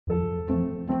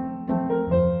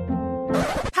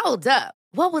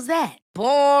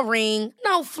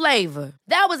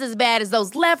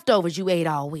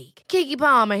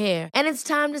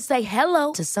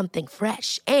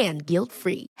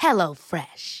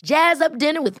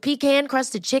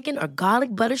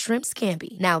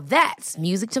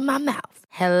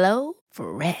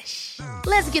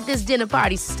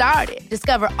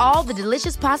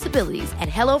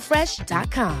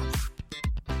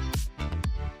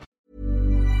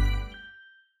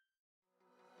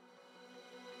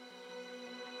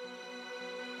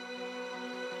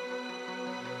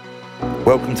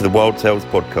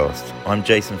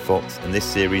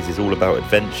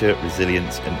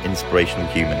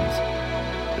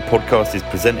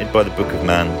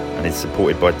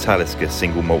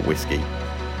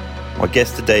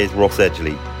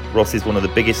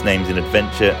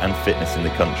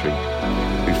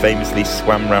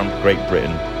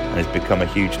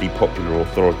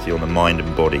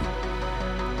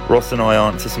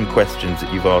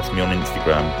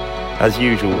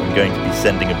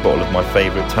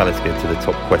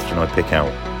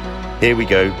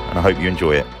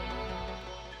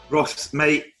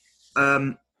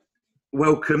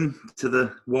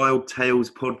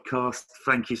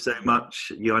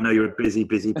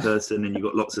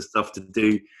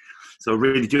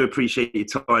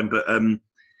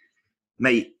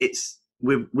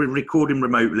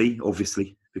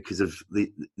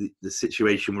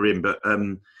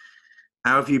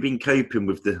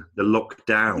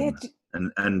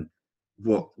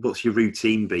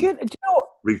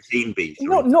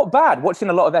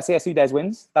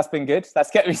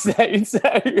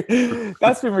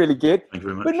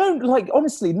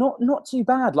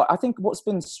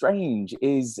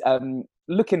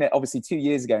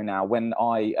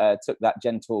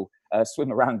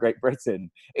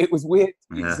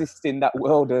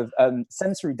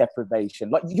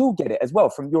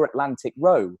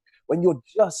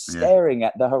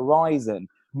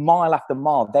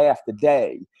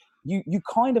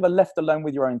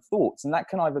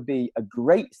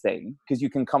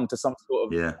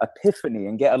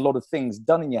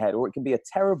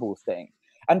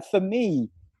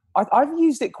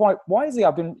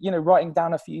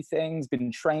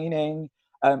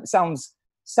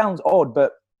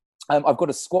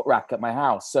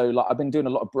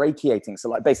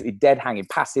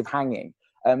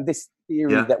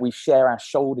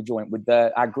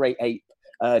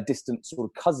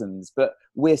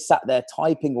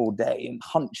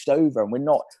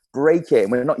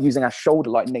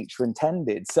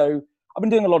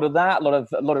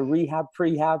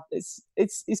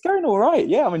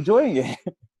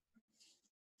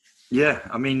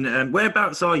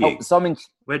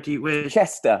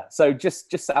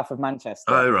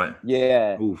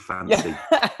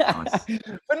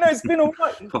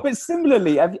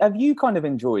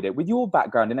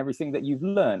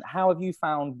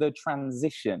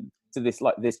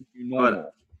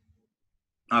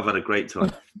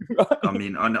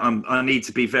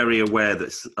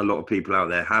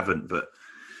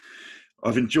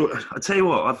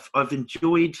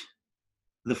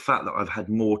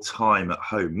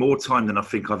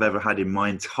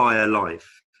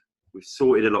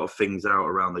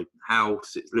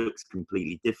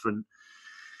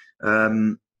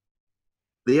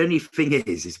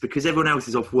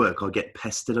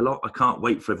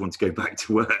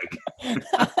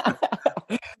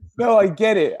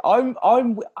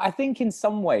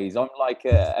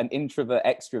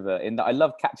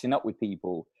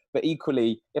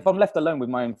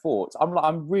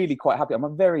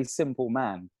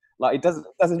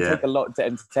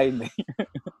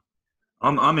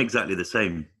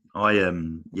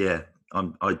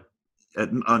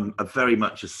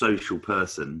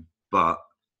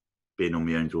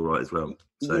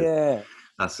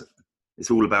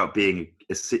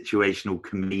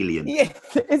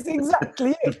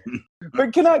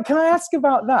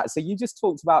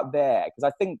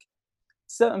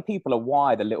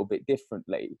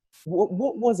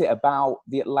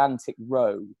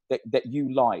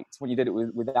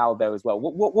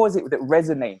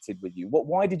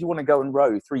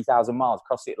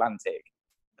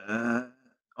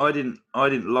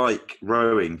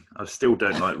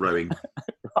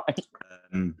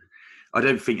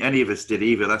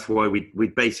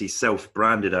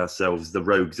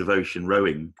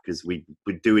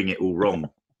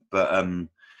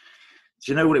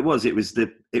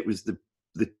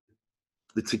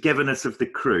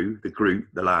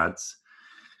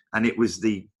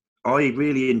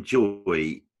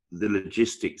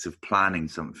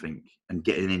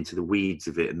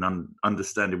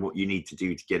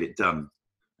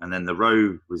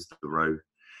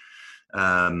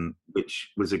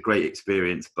which was a great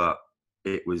experience, but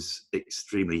it was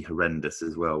extremely horrendous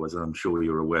as well, as I'm sure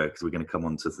you're aware, because we're going to come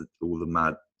on to all the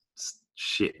mad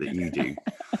shit that you do.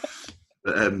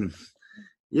 But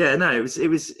yeah, no, it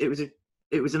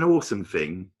was an awesome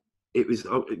thing. It was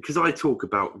because I talk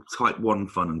about type 1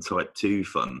 fun and type 2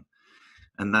 fun,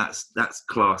 and that's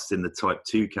classed in the type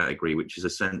 2 category, which is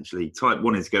essentially type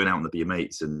 1 is going out with your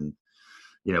mates and,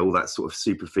 you know, all that sort of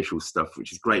superficial stuff,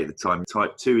 which is great at the time.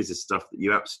 Type 2 is the stuff that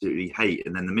you absolutely hate,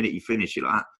 and then the minute you finish, you're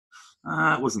like,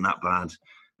 it wasn't that bad.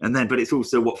 And then, but it's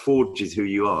also what forges who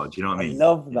you are. Do you know what I mean? I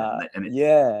love that.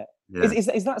 Yeah.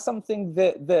 Is that something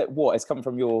that what has come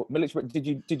from your military?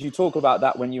 Did you talk about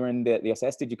that when you were in the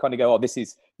SS? Did you kind of go, this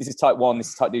is type 1, this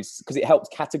is type 2, because it helps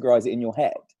categorize it in your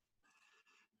head?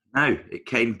 No, it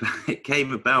came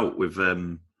about with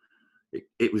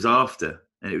it was after,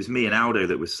 and it was me and Aldo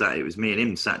that was sat. It was me and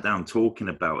him sat down talking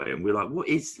about it, and we're like, what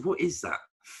is that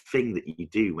thing that you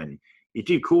do when you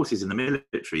do courses in the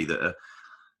military that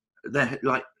they're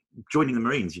like joining the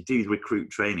Marines? You do recruit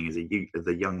training as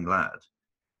a young lad,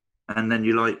 and then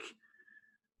you're like,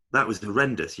 that was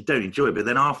horrendous. You don't enjoy it, but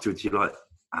then afterwards you're like,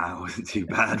 it wasn't too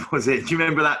bad, was it? Do you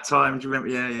remember that time? Do you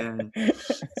remember? Yeah.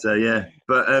 So yeah,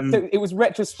 but so it was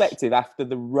retrospective after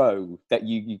the row that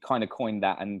you kind of coined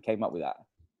that and came up with that.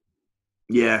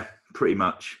 Yeah, pretty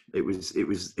much. It was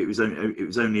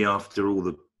only after all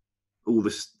the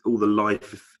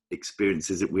life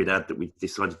experiences that we'd had that we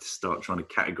decided to start trying to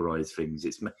categorize things.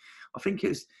 I think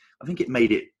it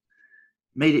made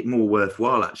it more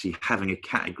worthwhile actually having a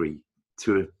category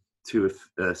to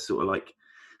a sort of like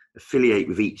affiliate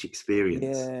with each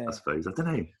experience. I suppose. I don't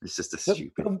know. It's just a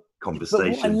stupid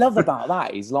conversation. But what I love about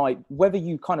that is, like, whether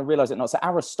you kind of realize it or not. So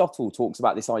Aristotle talks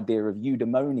about this idea of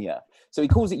eudaimonia. So he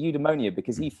calls it eudaimonia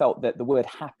because he felt that the word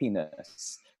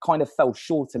happiness kind of fell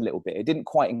short a little bit. It didn't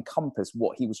quite encompass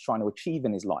what he was trying to achieve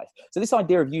in his life. So this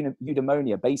idea of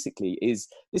eudaimonia basically is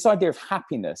this idea of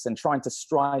happiness and trying to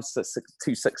strive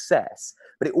to success,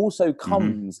 but it also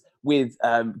comes with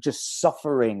just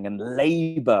suffering and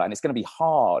labor, and it's going to be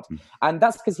hard. And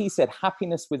that's because he said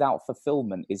happiness without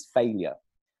fulfillment is failure.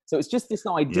 So it's just this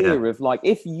idea of, like,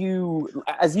 if you,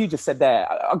 as you just said there,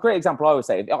 a great example I always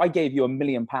say, if I gave you £1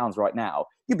 million right now,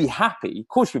 you'd be happy. Of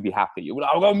course you'd be happy. You'd be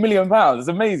like, I've got £1 million. It's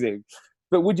amazing.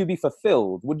 But would you be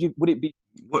fulfilled? Would it be?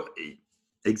 What,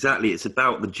 exactly. It's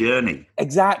about the journey.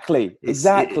 Exactly. It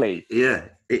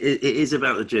is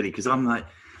about the journey, because I'm like,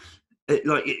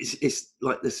 it's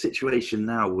like the situation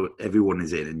now where everyone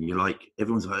is in, and you're like,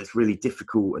 everyone's like, it's really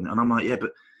difficult. And I'm like, yeah,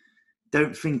 but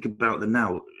don't think about the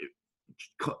now.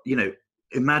 You know,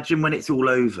 imagine when it's all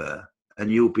over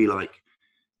and you'll be like,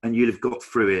 and you'll have got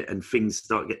through it and things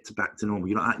start back to normal.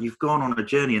 You're like, you've gone on a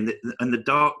journey, and the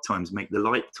dark times make the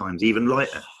light times even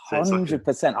lighter. 100%,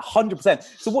 100%.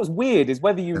 So what's weird is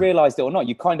whether you realised it or not,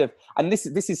 you kind of, and this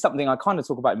is something I kind of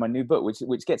talk about in my new book,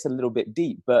 which gets a little bit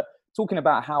deep, but talking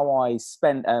about how I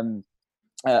spent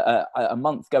a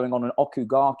month going on an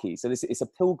okugaki. So it's a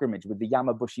pilgrimage with the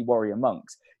Yamabushi warrior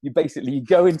monks. You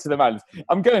go into the mountains.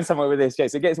 I'm going somewhere with this, Jay,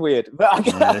 so it gets weird. But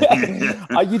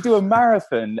you do a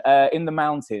marathon in the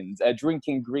mountains,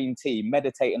 drinking green tea,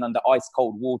 meditating under ice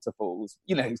cold waterfalls.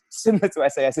 You know, similar to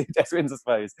SAS Twins, I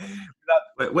suppose.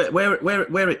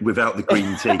 Where it without the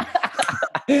green tea?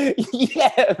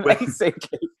 Yeah,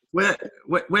 basically.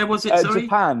 Where was it? Sorry?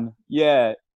 Japan.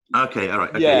 Yeah. Okay, all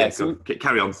right. Okay, yeah, so,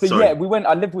 carry on. So sorry. Yeah,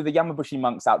 I lived with the Yamabushi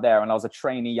monks out there, and I was a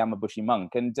trainee Yamabushi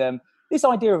monk. And this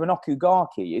idea of an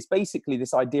okugaki is basically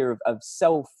this idea of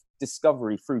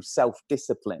self-discovery through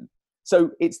self-discipline.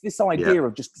 So it's this idea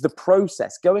of just the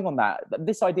process, going on that.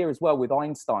 This idea as well with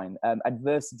Einstein,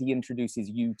 adversity introduces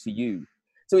you to you.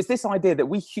 So it's this idea that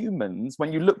we humans,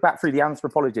 when you look back through the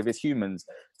anthropology of us humans,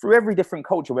 through every different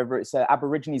culture, whether it's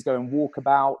Aborigines going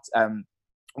walkabout,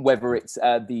 whether it's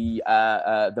the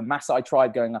Maasai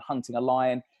tribe going and hunting a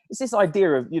lion, it's this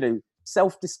idea of, you know,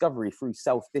 self-discovery through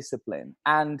self-discipline.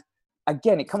 And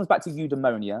again, it comes back to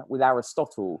eudaimonia with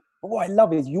Aristotle. But what I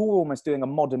love is you're almost doing a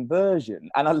modern version.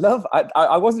 And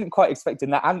I wasn't quite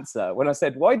expecting that answer when I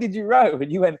said, why did you row? And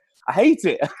you went, I hate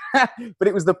it. But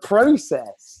it was the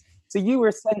process. So you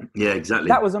were saying, yeah, exactly.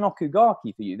 That was an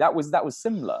okugaki for you. That was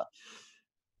similar.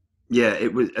 Yeah,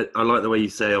 it was. I like the way you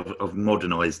say I've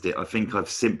modernized it. I think I've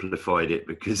simplified it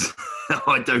because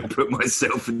I don't put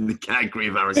myself in the category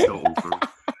of Aristotle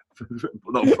for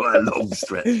not by a long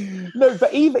stretch. No,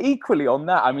 but even equally on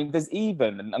that, I mean,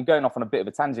 and I'm going off on a bit of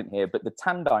a tangent here, but the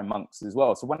Tandai monks as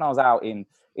well. So when I was out in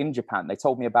Japan, they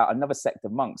told me about another sect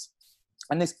of monks,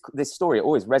 and this story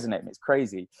always resonated. It's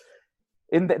crazy.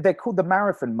 They're called the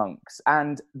marathon monks,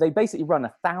 and they basically run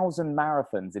 1,000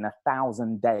 marathons in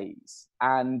 1,000 days.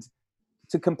 And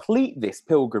to complete this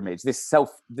pilgrimage, this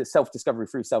self-discovery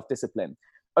through self-discipline,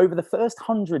 over the first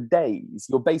 100 days,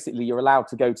 you're allowed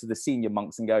to go to the senior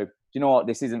monks and go, do you know what,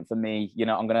 this isn't for me. You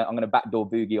know, I'm gonna backdoor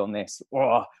boogie on this.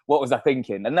 Oh, what was I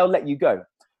thinking? And they'll let you go.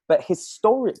 But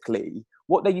historically,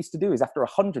 what they used to do is after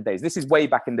 100 days, this is way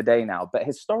back in the day now, but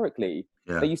historically,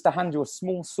 they used to hand you a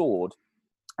small sword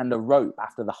and a rope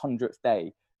after the 100th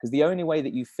day, because the only way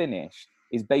that you finish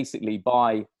is basically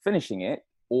by finishing it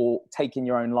or taking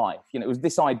your own life. You know, it was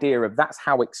this idea of that's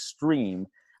how extreme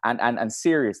and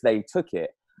serious they took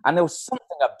it. And there was something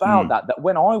about that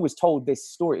when I was told this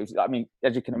story, it was, I mean,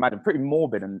 as you can imagine, pretty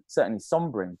morbid and certainly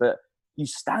sombering, but you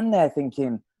stand there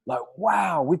thinking like,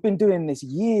 wow, we've been doing this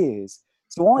years.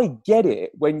 So I get it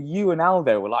when you and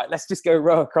Aldo were like, let's just go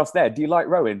row across there. Do you like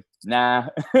rowing? Nah.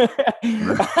 And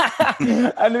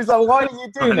it's like, why are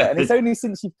you doing it? And it's only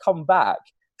since you've come back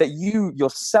that you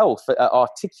yourself are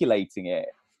articulating it.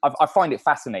 I find it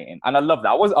fascinating, and I love that.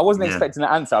 I wasn't expecting an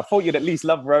answer. I thought you'd at least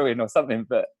love rowing or something,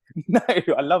 but no,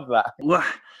 I love that. Well,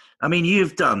 I mean,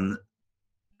 you've done.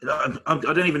 I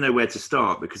don't even know where to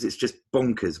start because it's just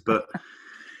bonkers. But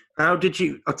how did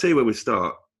you? I'll tell you where we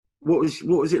start. What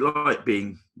was it like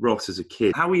being Ross as a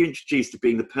kid? How were you introduced to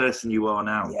being the person you are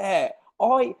now? Yeah.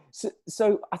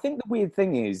 So I think the weird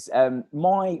thing is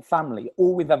my family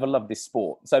always ever loved this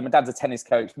sport. So my dad's a tennis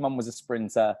coach, mum was a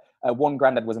sprinter, one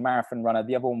granddad was a marathon runner,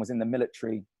 the other one was in the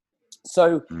military.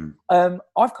 So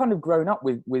I've kind of grown up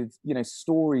with you know,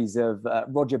 stories of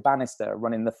Roger Bannister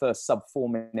running the first sub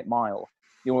 4-minute mile.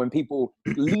 You know, when people,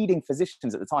 leading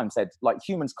physicians at the time said, like,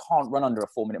 humans can't run under a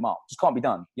 4-minute mile. Just can't be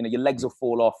done. You know, your legs will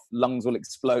fall off, lungs will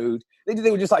explode. They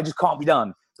were just like, just can't be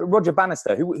done. But Roger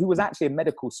Bannister, who was actually a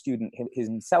medical student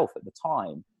himself at the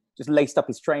time, just laced up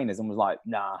his trainers and was like,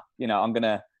 nah, you know, I'm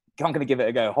gonna give it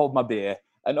a go, hold my beer.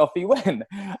 And off he went.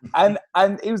 And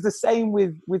it was the same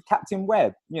with Captain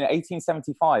Webb, you know,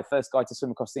 1875, first guy to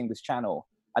swim across the English Channel.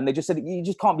 And they just said, you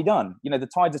just can't be done. You know, the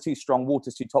tides are too strong,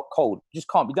 water's too cold, just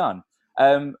can't be done.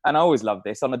 And I always loved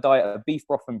this. On a diet of beef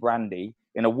broth and brandy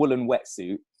in a woolen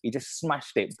wetsuit, he just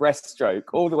smashed it breaststroke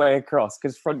all the way across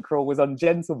because front crawl was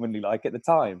ungentlemanly like at the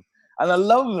time. And I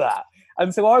love that.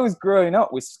 And so I was growing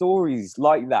up with stories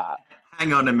like that.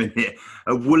 Hang on a minute.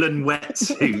 A woolen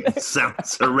wetsuit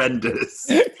sounds horrendous.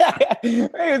 Hey,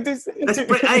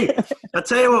 I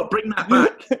tell you what, bring that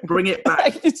back. Bring it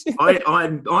back.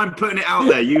 I'm putting it out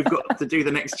there. You've got to do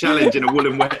the next challenge in a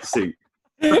woolen wetsuit.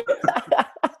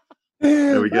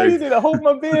 There we go. I hold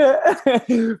my beer.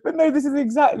 But no, this is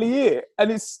exactly it.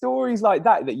 And it's stories like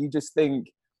that you just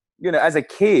think, you know, as a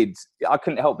kid, I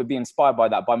couldn't help but be inspired by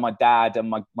that, by my dad and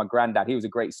my granddad. He was a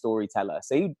great storyteller.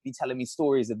 So he'd be telling me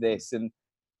stories of this. And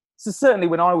so certainly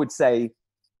when I would say,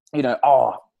 you know,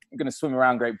 oh, I'm going to swim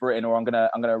around Great Britain, or I'm going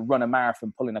to run a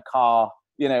marathon pulling a car,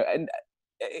 you know, and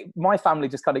my family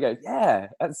just kind of goes, yeah,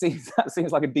 that seems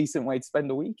like a decent way to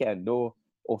spend a weekend, or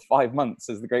 5 months,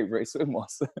 as the Great British Swim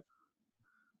was.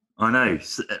 I know.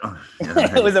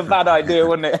 It was a bad idea,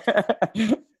 wasn't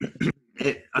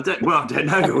it? I don't know.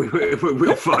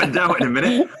 We'll find out in a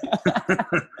minute.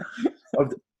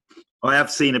 I have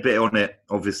seen a bit on it,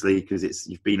 obviously, because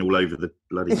you've been all over the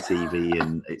bloody TV,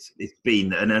 and it's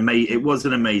been it was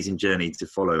an amazing journey to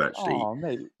follow.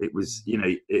 Actually, it was, you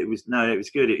know, it was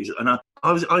good. It was, and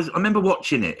I remember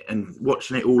watching it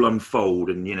all unfold,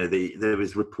 and you know, there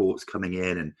was reports coming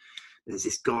in, and there's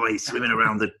this guy swimming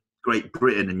around the Great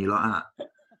Britain, and you're like,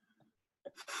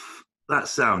 that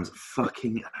sounds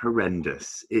fucking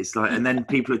horrendous. It's like, and then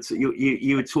people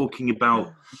you were talking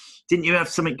about, didn't you have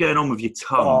something going on with your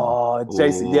tongue? Oh,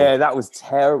 Jason, yeah, that was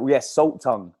terrible. Yeah, salt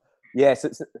tongue. Yeah, so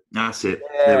that's it.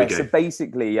 Yeah, there we go. So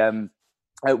basically,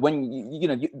 when you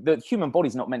know, the human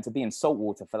body's not meant to be in salt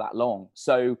water for that long.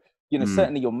 So you know,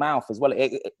 certainly your mouth as well.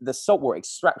 The salt water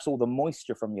extracts all the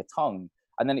moisture from your tongue,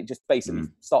 and then it just basically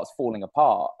starts falling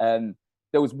apart.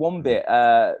 There was one bit,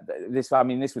 this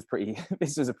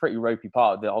was a pretty ropey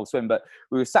part of the whole swim, but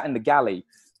we were sat in the galley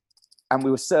and we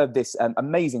were served this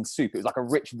amazing soup. It was like a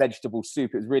rich vegetable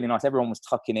soup. It was really nice. Everyone was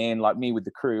tucking in, like me with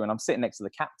the crew, and I'm sitting next to the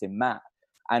captain, Matt.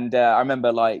 And I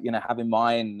remember, like, you know, having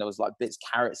mine, there was like bits of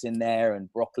carrots in there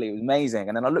and broccoli. It was amazing.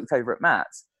 And then I looked over at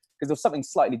Matt's because there was something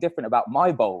slightly different about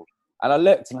my bowl. And I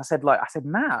looked and I said, Matt,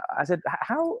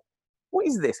 what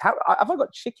is this? Have I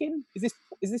got chicken? Is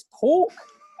this pork?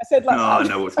 I said, like, I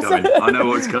know what's coming. I know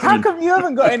what's coming. How come you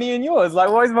haven't got any in yours? Like,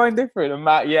 why is mine different? And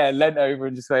Matt, leant over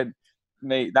and just went,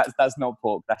 mate, that's not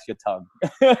pork, that's your tongue.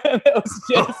 It was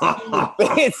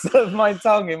just bits of my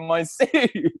tongue in my soup.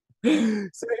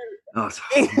 So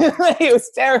it was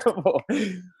terrible.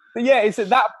 But yeah, it's at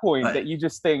that point that you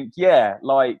just think, yeah,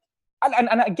 like,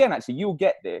 and again, actually, you'll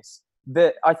get this.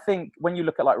 that I think when you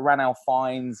look at like Ranulph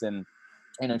Fiennes and,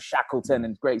 you know, Shackleton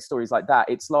and great stories like that,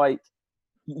 it's like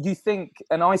you think,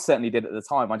 and I certainly did at the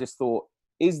time, I just thought,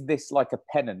 is this like a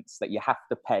penance that you have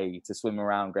to pay to swim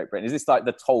around Great Britain? Is this like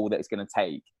the toll that it's going to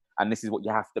take? And this is what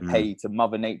you have to pay to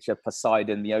Mother Nature,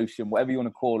 Poseidon, the ocean, whatever you want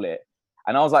to call it.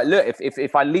 And I was like, look,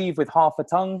 if I leave with half a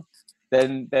tongue,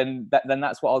 then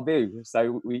that's what I'll do.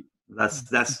 So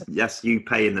that's you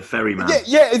paying the ferryman.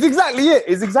 Yeah, it's exactly it.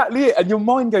 It's exactly it. And your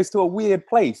mind goes to a weird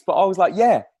place. But I was like,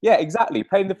 yeah, exactly,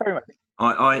 paying the ferryman.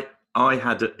 I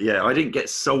had I didn't get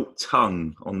salt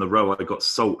tongue on the row. I got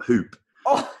salt hoop.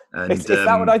 Oh, and, is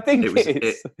that what I think it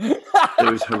is? It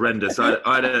was horrendous. I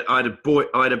had a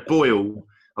boil.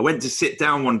 I went to sit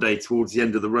down one day towards the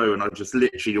end of the row, and I just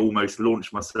literally almost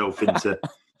launched myself into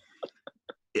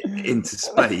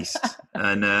space.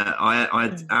 And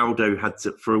Aldo had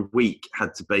to, for a week,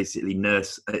 had to basically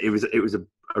nurse. It was a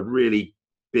really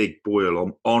big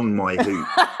boil on my hoop.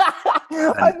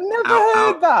 I've never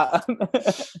heard that.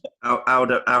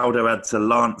 Aldo had to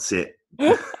lance it,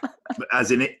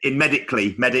 as in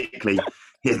medically.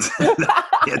 He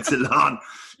had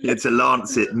to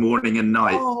lance it morning and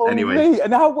night. Oh, anyway, mate.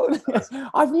 And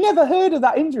I've never heard of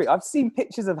that injury. I've seen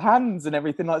pictures of hands and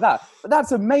everything like that, but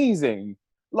that's amazing.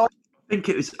 Like, I think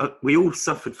it was. We all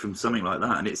suffered from something like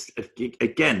that, and it's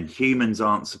again, humans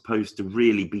aren't supposed to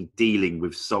really be dealing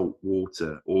with salt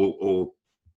water or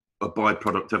a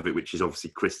byproduct of it, which is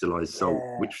obviously crystallized salt,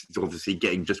 which is obviously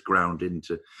getting just ground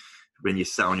into when you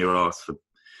sat on your ass for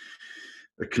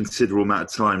a considerable amount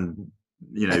of time,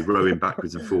 you know, rowing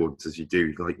backwards and forwards as you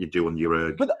do, like you do on your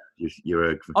erg. But your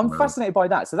erg. I'm fascinated by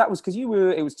that. So that was because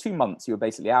it was 2 months you were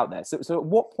basically out there. So at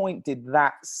what point did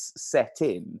that set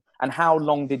in, and how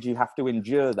long did you have to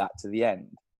endure that to the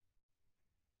end?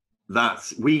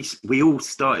 We all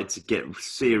started to get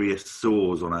serious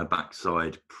sores on our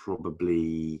backside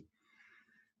probably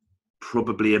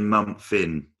a month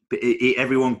in, but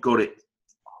everyone got it.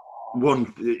 One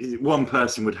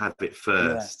person would have it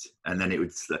first, and then it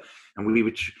would, and we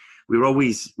were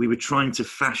trying to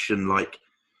fashion, like,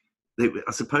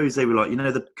 I suppose they were like, you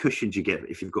know, the cushions you get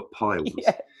if you've got piles.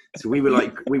 Yeah. So we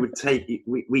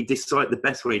decided the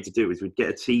best way to do it was we'd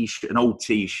get an old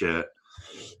t-shirt,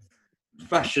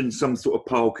 fashion some sort of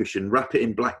pile cushion, wrap it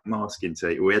in black masking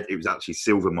tape. It was actually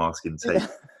silver masking tape.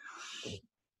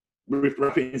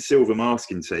 Wrap it in silver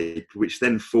masking tape, which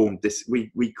then formed this.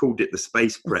 We called it the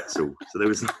space pretzel. So there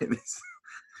was like this.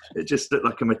 It just looked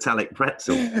like a metallic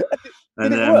pretzel. Did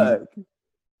it work?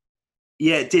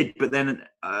 Yeah, it did. But then,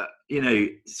 you know,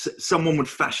 someone would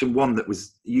fashion one that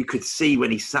was. You could see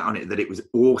when he sat on it that it was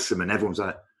awesome, and everyone was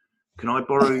like, "Can I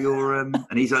borrow your?" And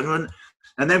he's like,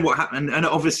 and then what happened? And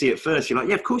obviously, at first, you're like,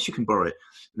 "Yeah, of course you can borrow it."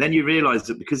 And then you realise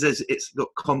that because it's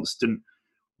got constant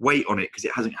weight on it because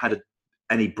it hasn't had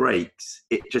any breaks,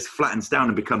 it just flattens down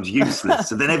and becomes useless.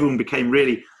 So then everyone became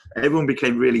really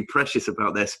precious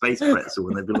about their space pretzel,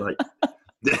 and they'd be like,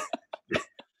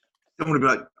 someone would be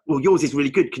like, "Well, yours is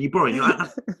really good. Can you borrow it?" And you're like,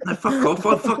 "No, fuck off!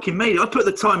 I fucking made it. I put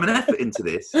the time and effort into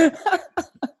this." Oh,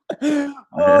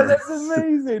 that's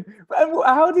amazing. And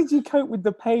how did you cope with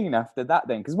the pain after that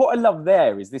then? Because what I love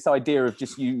there is this idea of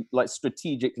just you like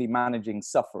strategically managing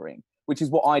suffering, which is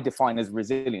what I define as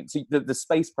resilience. So the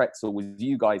space pretzel was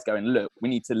you guys going, look, we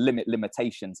need to limit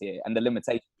limitations here, and the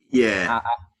limitation. Yeah,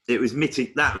 it was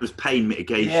that was pain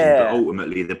mitigation, but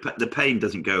ultimately the pain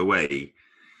doesn't go away.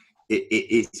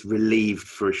 It's relieved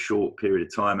for a short period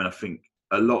of time, and I think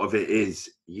a lot of it is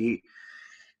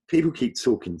people keep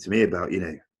talking to me about, you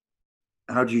know,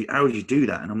 how would you do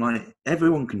that? And I'm like,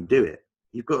 everyone can do it.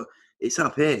 It's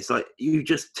up here. It's like you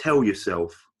just tell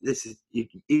yourself. This is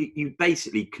you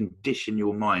basically condition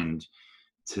your mind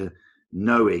to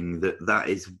knowing that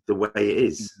is the way it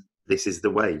is. This is the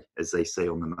way, as they say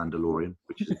on The Mandalorian,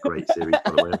 which is a great series,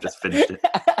 by the way. I've just finished it.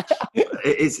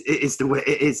 It is the way.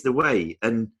 It is the way.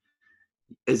 And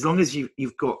as long as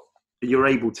you're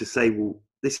able to say, well,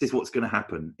 this is what's going to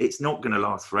happen. It's not going to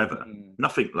last forever.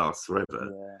 Nothing lasts forever.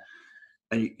 Yeah.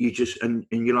 And you just and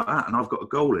you're like that. And I've got a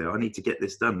goal here. I need to get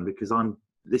this done because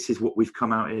this is what we've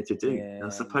come out here to do. Yeah.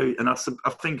 I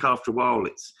think after a while,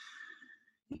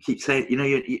 you keep saying, you know,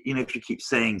 if you keep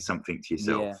saying something to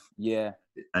yourself,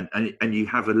 and you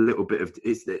have a little bit of,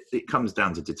 it comes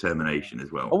down to determination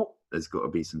as well. Oh, there's got to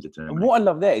be some determination. And what I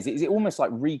love there is it almost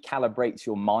like recalibrates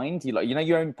your mind. You know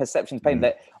your own perceptions, pain.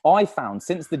 That I found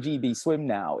since the GB swim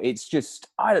now, it's just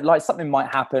something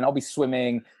might happen. I'll be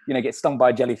swimming, you know, get stung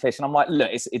by a jellyfish, and I'm like, look,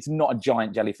 it's not a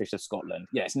giant jellyfish of Scotland.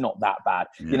 Yeah, it's not that bad.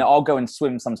 Yeah. You know, I'll go and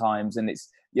swim sometimes, and it's,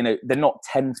 you know, they're not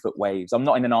 10-foot waves. I'm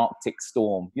not in an Arctic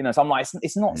storm. You know, so I'm like,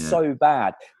 it's not so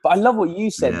bad. But I love what you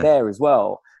said there as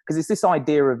well. because it's this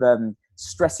idea of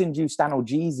stress-induced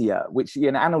analgesia, which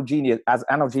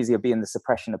analgesia being the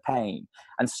suppression of pain,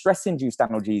 and stress-induced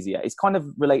analgesia is kind of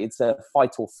related to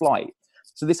fight or flight.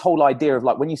 So this whole idea of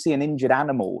like when you see an injured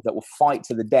animal that will fight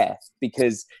to the death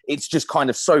because it's just kind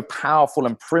of so powerful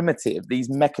and primitive, these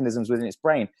mechanisms within its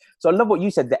brain. So I love what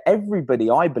you said, that everybody,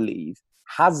 I believe,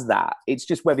 has that. It's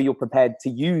just whether you're prepared to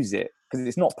use it, because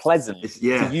it's not pleasant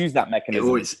to use that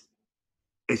mechanism.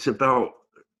 It's about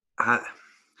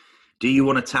do you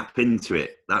want to tap into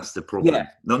it? That's the problem. Yeah.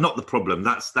 No, not the problem.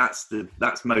 That's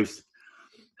most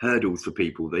hurdles for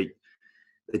people. They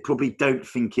probably don't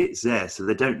think it's there, so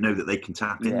they don't know that they can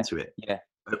tap into it. Yeah.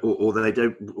 Or they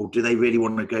don't. Or do they really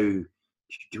want to go?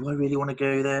 Do I really want to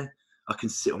go there? I can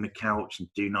sit on my couch and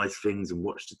do nice things and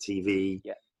watch the TV.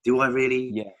 Yeah. Do I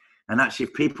really? Yeah. And actually,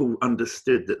 if people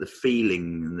understood that the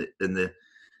feeling and the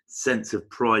sense of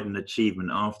pride and achievement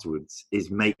afterwards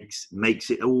makes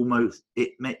it almost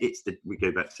we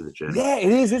go back to the journey. Yeah, it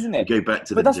is, isn't it? We go back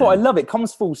to but that's journey. What I love. It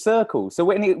comes full circle. So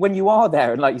when you are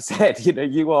there, and like you said,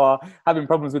 you are having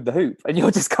problems with the hoop, and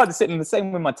you're just kind of sitting the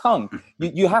same with my tongue.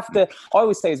 You have to. I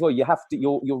always say as well, you have to.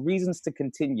 Your reasons to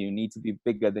continue need to be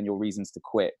bigger than your reasons to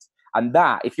quit. And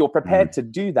that, if you're prepared to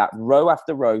do that, row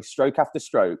after row, stroke after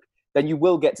stroke, then you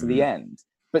will get to the end.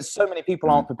 But so many people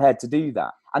aren't prepared to do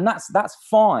that. And that's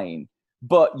fine.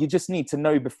 But you just need to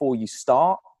know before you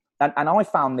start. And I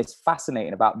found this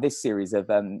fascinating about this series of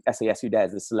SAS Who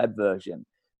Dares, the celeb version,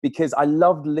 because I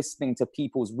loved listening to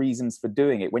people's reasons for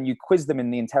doing it. When you quiz them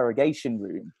in the interrogation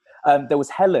room, there was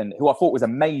Helen, who I thought was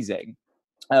amazing.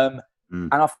 And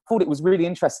I thought it was really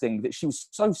interesting that she was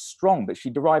so strong, but she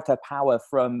derived her power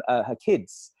from her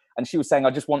kids. And she was saying,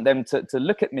 I just want them to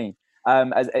look at me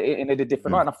as in a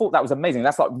different light. And I thought that was amazing.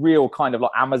 That's like real kind of like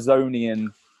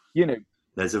Amazonian,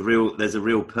 There's a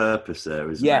real purpose there,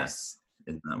 isn't there? Yes.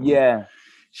 Yeah.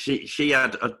 She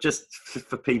had, just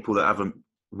for people that haven't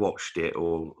watched it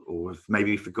or have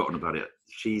maybe forgotten about it,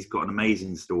 she's got an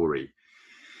amazing story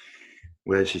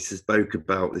where she spoke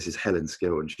about, this is Helen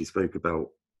Skelton, she spoke about,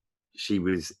 she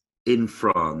was in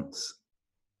France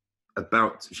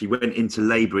she went into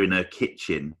labour in her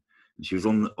kitchen. She was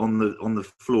on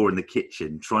the floor in the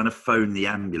kitchen trying to phone the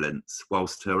ambulance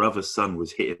whilst her other son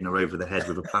was hitting her over the head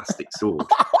with a plastic sword.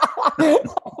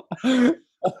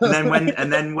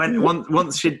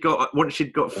 Once she'd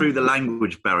got through the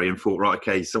language barrier and thought, right,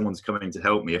 okay, someone's coming to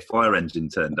help me, a fire engine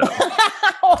turned up.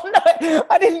 Oh no,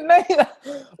 I didn't know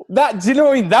that. Do you know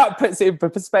what I mean? That puts it in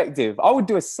perspective. I would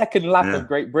do a second lap of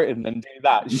Great Britain and do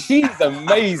that. She's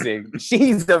amazing.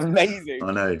 She's amazing.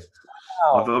 I know.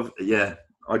 Wow.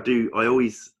 I do. I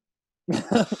always,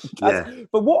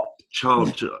 But what?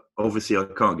 Obviously, I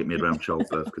can't get me around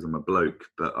childbirth because I'm a bloke.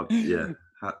 But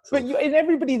But in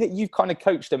everybody that you've kind of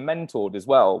coached and mentored as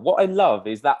well, what I love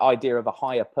is that idea of a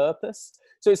higher purpose.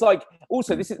 So it's like,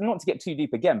 also, this is not to get too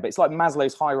deep again, but it's like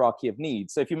Maslow's hierarchy of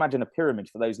needs. So if you imagine a pyramid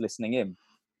for those listening in,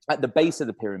 at the base of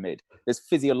the pyramid, there's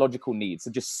physiological needs.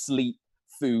 So just sleep,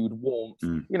 food, warmth,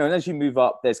 and as you move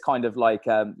up, there's kind of like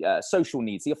social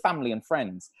needs, so your family and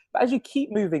friends. But as you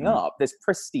keep moving up, there's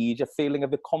prestige, a feeling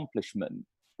of accomplishment.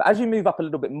 But as you move up a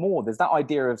little bit more, there's that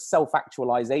idea of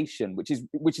self-actualization, which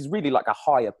is really like a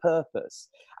higher purpose.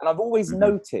 And I've always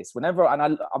noticed whenever, and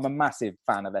I'm a massive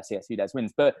fan of SAS Who Dares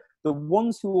Wins, but the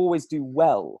ones who always do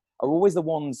well are always the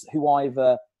ones who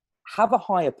either have a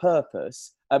higher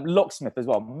purpose. Locksmith as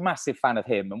well, massive fan of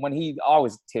him. And I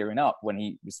was tearing up when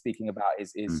he was speaking about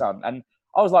his son. And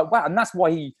I was like, wow. And that's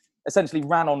why he essentially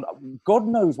ran on. God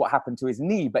knows what happened to his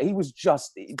knee, but he was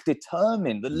just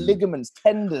determined, the ligaments,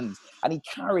 tendons, and he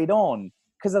carried on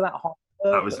because of that high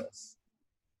purpose.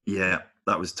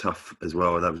 That was tough as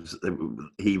well.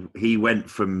 He went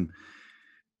from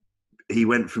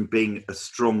being a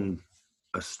strong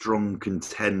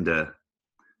contender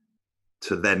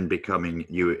to then becoming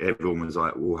everyone was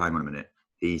like, well, hang on a minute.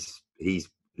 He's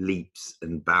leaps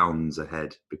and bounds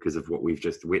ahead because of what we've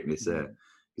just witnessed there.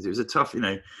 Because it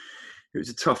was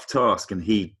a tough task, and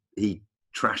he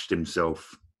trashed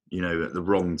himself, at the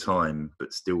wrong time,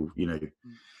 but still,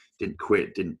 didn't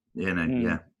quit,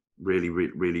 really,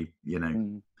 really,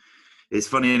 It's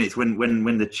funny, and it's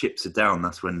when the chips are down,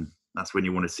 that's when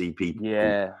you want to see people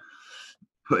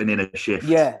putting in a shift.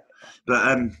 Yeah.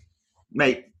 But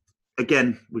mate,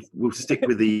 again, we'll stick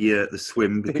with the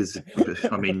swim because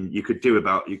I mean you could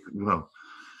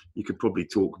probably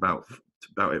talk about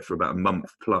it for about a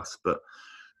month plus. But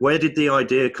where did the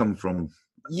idea come from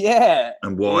Yeah.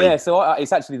 And why? Yeah, so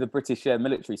it's actually the British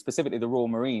military, specifically the Royal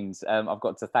Marines. I've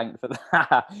got to thank for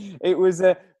that. It was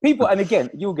people, and again,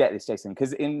 you'll get this, Jason,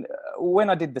 because when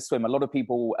I did the swim, a lot of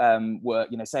people were,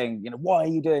 saying, why are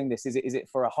you doing this? Is it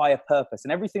for a higher purpose?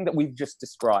 And everything that we've just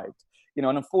described, and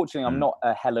unfortunately, I'm not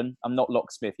Helen, I'm not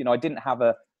Locksmith. I didn't have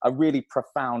a really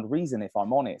profound reason, if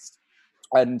I'm honest.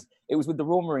 And it was with the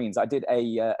Royal Marines. I did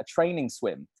a training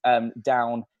swim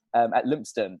down at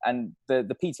Lympstone, and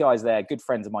the PTIs there, good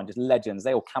friends of mine, just legends.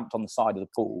 They all camped on the side of the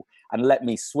pool and let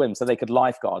me swim so they could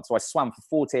lifeguard. So I swam for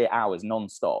 48 hours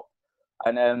non-stop.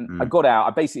 And I got out.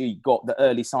 I basically got the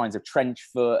early signs of trench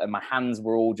foot, and my hands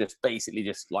were all just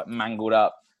like mangled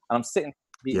up. And I'm sitting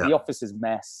in the officer's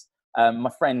mess. My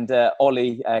friend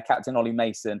Ollie, Captain Ollie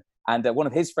Mason, and one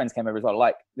of his friends came over as well.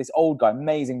 Like this old guy,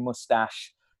 amazing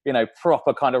mustache,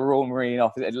 proper kind of Royal Marine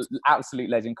officer, absolute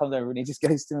legend. Comes over and he just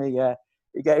goes to me.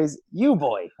 He goes, "You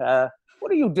boy,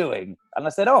 what are you doing?" And I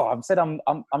said, I'm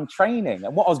training.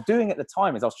 And what I was doing at the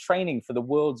time is I was training for the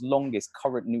world's longest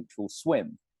current neutral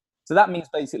swim. So that means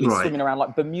basically swimming around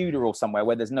like Bermuda or somewhere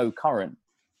where there's no current.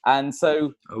 And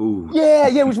so,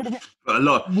 it was a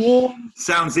lot.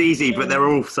 Sounds easy, but there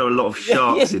are also a lot of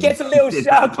sharks. It gets a little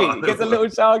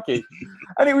sharky.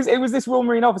 And it was this Royal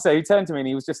Marine officer who turned to me and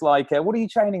he was just like, "What are you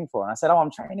training for?" And I said,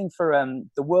 "I'm training for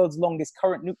the world's longest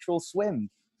current neutral swim."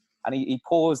 And he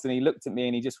paused and he looked at me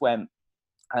and he just went,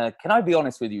 "Can I be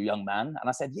honest with you, young man?" And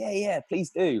I said, yeah, please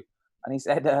do. And he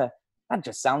said, "That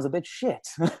just sounds a bit shit."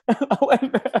 I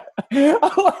went,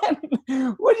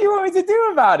 "What do you want me to do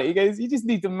about it?" He goes, "You just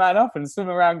need to man up and swim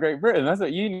around Great Britain. That's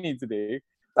what you need to do."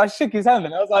 I shook his hand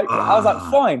and I was like,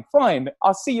 fine.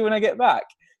 I'll see you when I get back.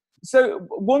 So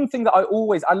one thing that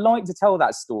I like to tell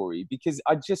that story because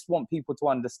I just want people to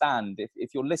understand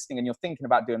if you're listening and you're thinking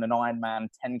about doing an Ironman,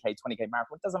 10K, 20K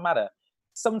marathon, it doesn't matter.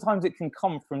 Sometimes it can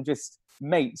come from just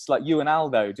mates like you and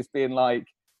Aldo just being like,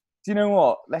 "Do you know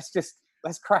what?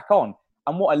 Let's crack on."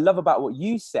 And what I love about what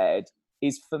you said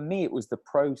is for me, it was the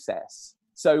process.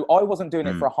 So I wasn't doing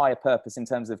it for a higher purpose in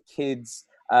terms of kids,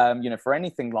 for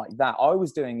anything like that. I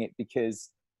was doing it because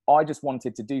I just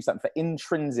wanted to do something for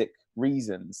intrinsic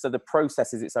reasons. So the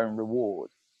process is its own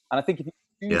reward. And I think if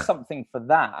you do something for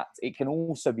that, it can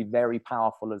also be very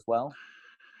powerful as well.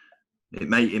 It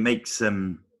makes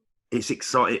it's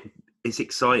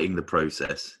exciting, the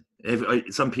process.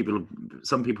 Some people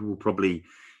will probably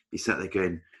be sat there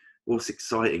going, "What's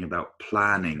exciting about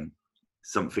planning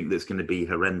something that's going to be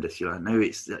horrendous?" You're like, no,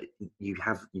 it's that you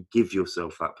give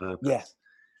yourself that purpose. Yeah.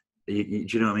 Do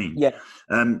you know what I mean? Yeah.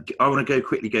 I want to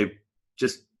go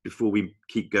just before we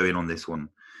keep going on this one.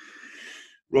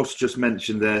 Ross just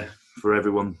mentioned there for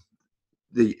everyone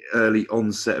the early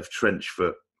onset of trench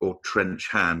foot or trench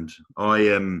hand.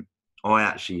 I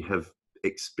actually have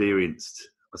experienced.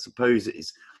 I suppose it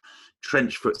is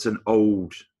trench foot's an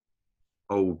old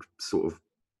sort of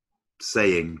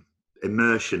saying.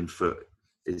 Immersion foot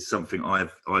is something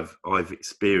I've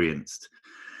experienced.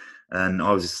 And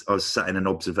I was sat in an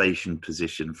observation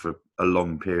position for a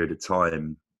long period of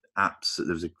time.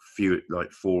 There was a few,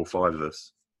 like 4 or 5 of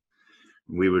us.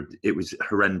 It was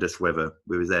horrendous weather.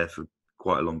 We were there for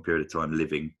quite a long period of time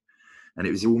living, and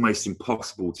it was almost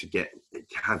impossible to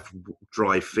have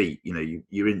dry feet.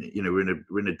 We're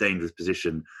in a dangerous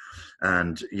position,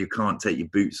 and you can't take your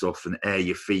boots off and air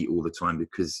your feet all the time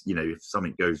because if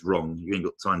something goes wrong, you ain't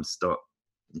got time to start.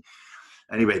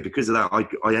 Anyway, because of that,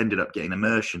 I ended up getting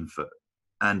immersion foot,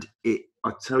 and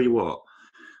I tell you what,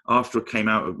 after we came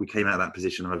out of that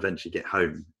position, and I eventually get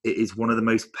home. It is one of the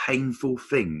most painful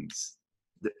things.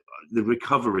 The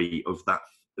recovery of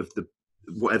the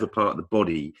whatever part of the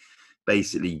body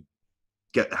basically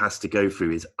has to go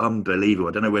through is unbelievable.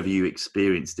 I don't know whether you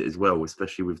experienced it as well,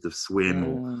 especially with the swim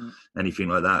or anything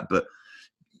like that. But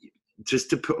just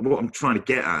to put what I'm trying to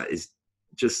get at is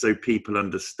just so people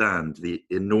understand the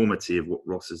enormity of what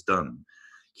Ross has done.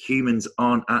 Humans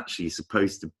aren't actually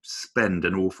supposed to spend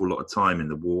an awful lot of time in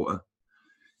the water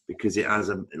because it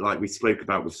has like we spoke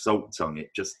about with salt tongue.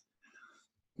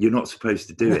 You're not supposed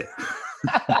to do it.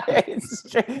 It's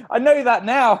true. I know that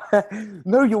now.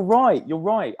 No, you're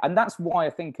right. And that's why I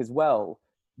think as well,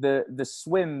 the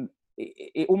swim,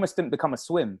 it almost didn't become a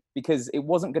swim because it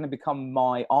wasn't going to become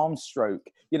my arm stroke.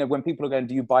 When people are going,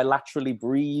 "Do you bilaterally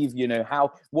breathe?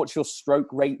 What's your stroke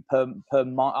rate per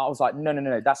mile?" I was like,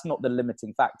 no, that's not the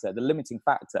limiting factor. The limiting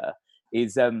factor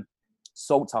is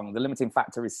salt tongue. The limiting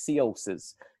factor is sea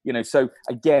ulcers. So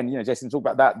again, Jason talked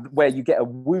about that, where you get a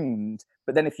wound,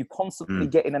 but then if you constantly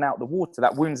get in and out of the water,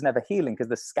 that wound's never healing because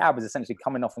the scab is essentially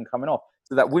coming off.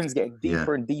 So that wound's getting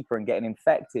deeper and deeper and getting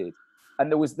infected.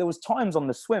 And there was times on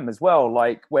the swim as well,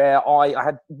 like where I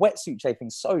had wetsuit chafing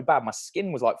so bad, my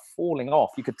skin was like falling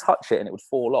off. You could touch it and it would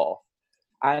fall off.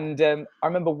 And I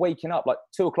remember waking up like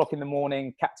 2:00 in the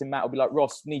morning. Captain Matt would be like,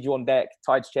 "Ross, need you on deck.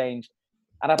 Tide's changed."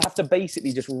 And I'd have to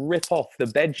basically just rip off the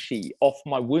bed sheet off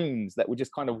my wounds that were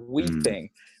just kind of weeping,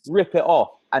 rip it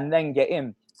off, and then get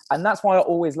in. And that's why I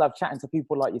always love chatting to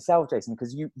people like yourself, Jason,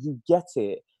 because you get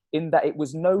it in that it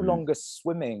was no longer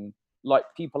swimming like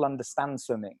people understand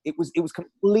swimming. It was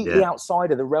completely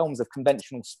outside of the realms of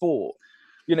conventional sport.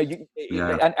 You know,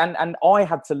 and I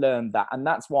had to learn that. And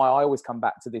that's why I always come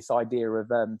back to this idea of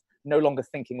no longer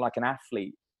thinking like an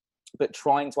athlete, but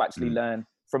trying to actually learn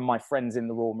from my friends in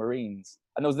the Royal Marines.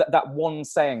 And there was that one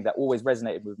saying that always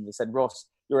resonated with me. They said, "Ross,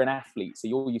 you're an athlete, so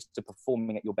you're used to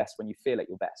performing at your best when you feel at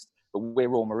your best. But we're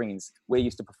Royal Marines. We're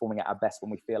used to performing at our best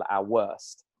when we feel at our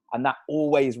worst." And that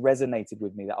always resonated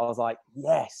with me. That I was like,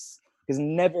 yes, because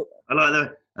never. I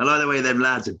like the way them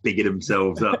lads are bigging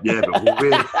themselves up. Yeah, but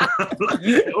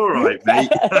we're all right, mate.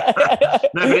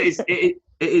 No, but it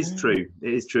is true.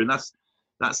 It is true, and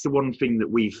that's the one thing that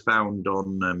we found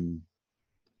on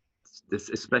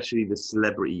especially the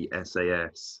celebrity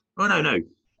SAS. Oh no,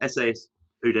 SAS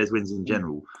Who Dares Wins in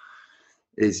general,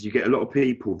 is you get a lot of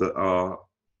people that are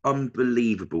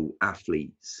unbelievable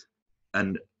athletes,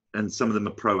 and some of them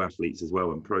are pro athletes as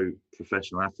well, and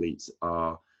professional athletes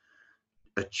are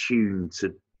attuned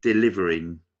to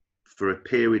delivering for a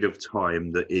period of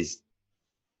time that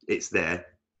it's there.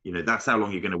 You know, that's how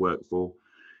long you're going to work for,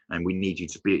 and we need you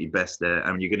to be at your best there,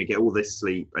 and you're going to get all this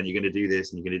sleep, and you're going to do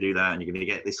this, and you're going to do that, and you're going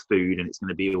to get this food, and it's going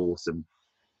to be awesome.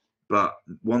 But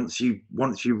once you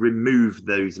remove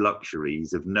those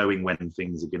luxuries of knowing when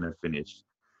things are going to finish,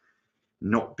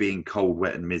 not being cold,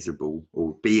 wet and miserable,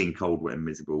 or being cold, wet and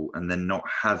miserable, and then not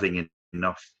having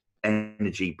enough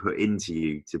energy put into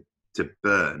you to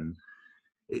burn,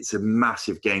 it's a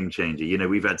massive game changer. You know,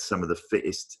 we've had some of the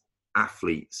fittest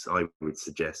athletes, I would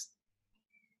suggest,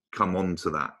 come on to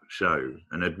that show.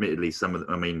 And admittedly, some of them,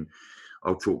 I mean,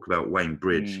 I'll talk about Wayne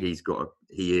Bridge.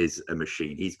 He is a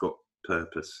machine. He's got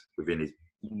purpose within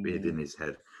his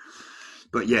head.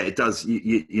 But yeah, it does,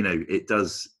 you know, it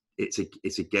does. It's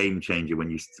a game changer when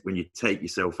you take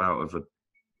yourself out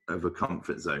of a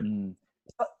comfort zone,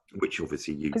 which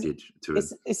obviously you did to an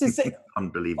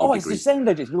unbelievable degree. It's the same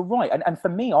though, you're right. And for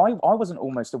me, I wasn't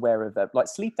almost aware of like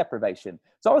sleep deprivation.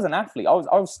 So I was an athlete. I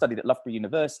was studied at Loughborough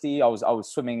University. I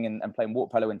was swimming and playing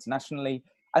water polo internationally.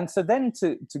 And so then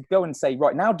to go and say,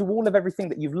 right, now do all of everything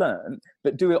that you've learned,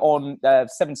 but do it on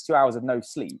 72 hours of no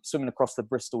sleep, swimming across the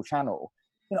Bristol Channel.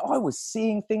 You know, I was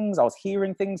seeing things, I was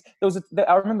hearing things.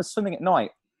 I remember swimming at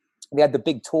night. They had the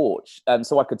big torch,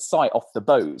 so I could sight off the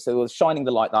boat. So it was shining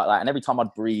the light like that. And every time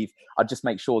I'd breathe, I'd just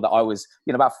make sure that I was,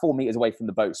 you know, about 4 meters away from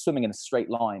the boat, swimming in a straight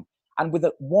line. And with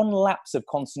one lapse of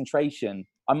concentration,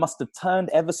 I must have turned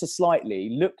ever so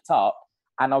slightly, looked up,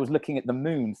 and I was looking at the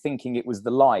moon, thinking it was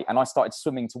the light. And I started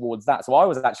swimming towards that. So I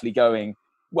was actually going,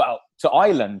 well, to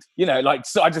Ireland, you know, like,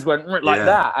 so I just went like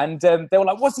that. And they were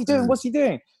like, "What's he doing? What's he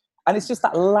doing?" And it's just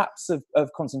that lapse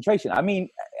of concentration. I mean,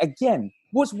 again,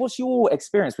 what's your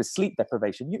experience with sleep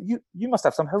deprivation? You must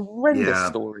have some horrendous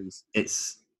stories.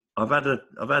 I've had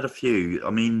a few. I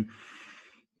mean,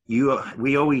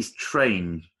 we always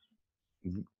train.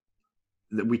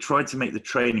 We tried to make the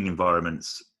training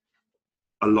environments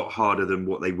a lot harder than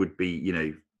what they would be, you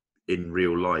know, in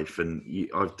real life. And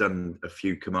I've done a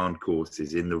few command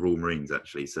courses in the Royal Marines,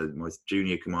 actually. So my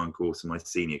junior command course and my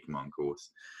senior command course.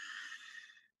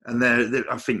 And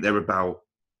I think they're about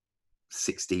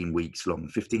 16 weeks long,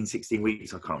 15, 16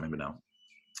 weeks. I can't remember now.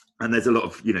 And there's a lot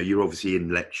of, you know, you're obviously in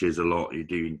lectures a lot.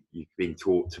 You're being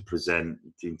taught to present,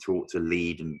 you're being taught to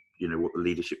lead, and you know what the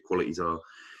leadership qualities are.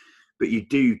 But you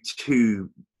do 2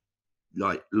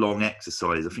 like long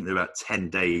exercises. I think they're about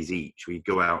 10 days each, where you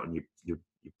go out and you're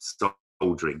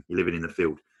soldering, you're living in the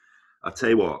field. I'll tell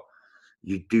you what,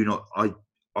 you do not,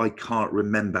 I can't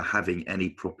remember having any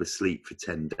proper sleep for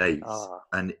 10 days.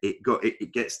 And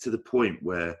it gets to the point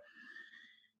where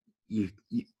you're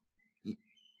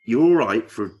all right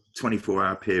for a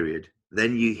 24-hour period.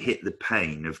 Then you hit the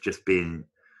pain of just being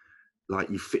like,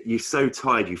 you're so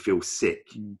tired, you feel sick.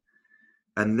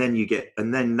 And then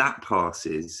that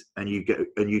passes, and you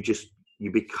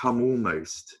become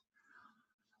almost,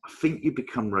 I think you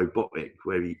become robotic,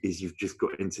 where you've just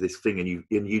got into this thing, and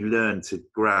you learn to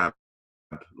grab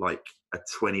like a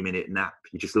 20-minute nap.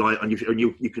 You just lie and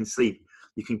you can sleep.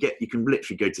 You can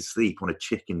literally go to sleep on a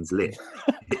chicken's lip.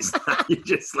 You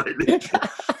just like literally.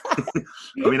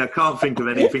 I mean, I can't think of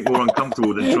anything more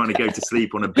uncomfortable than trying to go to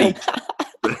sleep on a beach.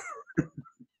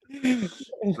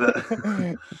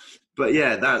 But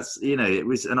yeah, that's, it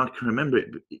was, and I can remember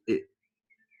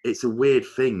it's a weird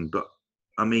thing, but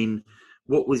I mean,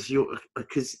 what was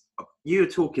because you were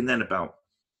talking then about,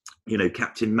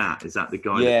 Captain Matt, is that the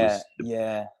guy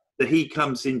that he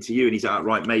comes into you and he's like,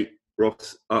 right, mate,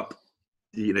 Ross, up,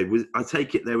 I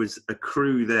take it there was a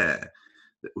crew there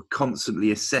that were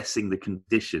constantly assessing the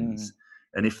conditions.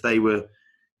 And if they were,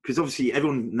 because obviously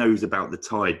everyone knows about the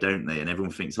tide, don't they? And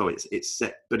everyone thinks, oh, it's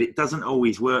set, but it doesn't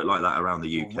always work like that around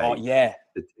the UK. Oh, yeah.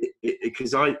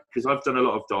 Because I've done a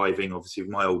lot of diving, obviously,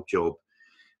 with my old job,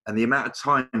 and the amount of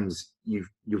times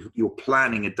you're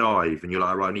planning a dive and you're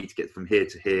like, right, I need to get from here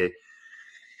to here.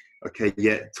 Okay,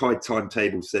 yeah, tide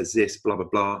timetable says this, blah blah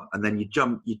blah, and then you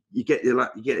jump, you get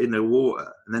in the water,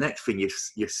 and the next thing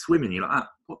you're swimming, you're like,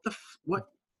 what?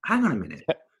 Hang on a minute,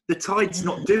 the tide's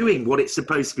not doing what it's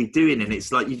supposed to be doing, and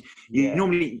it's like you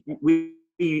normally we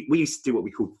used to do what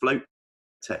we called float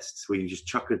tests, where you just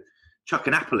chuck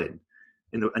an apple in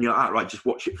and you're like, right, just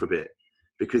watch it for a bit,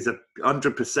 because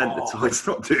 100% the tide's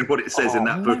not doing what it says in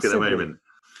that book at the moment.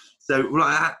 So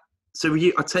like. So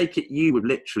I take it you were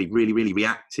literally really, really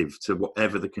reactive to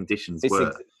whatever the conditions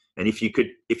were. And if you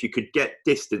could get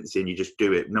distance in, you just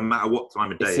do it, no matter what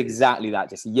time of day. It's exactly that.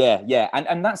 Just yeah.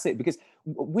 And that's it, because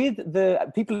with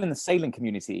the people in the sailing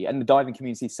community and the diving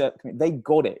community, they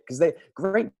got it, because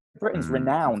Great Britain's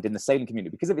renowned in the sailing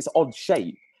community because of its odd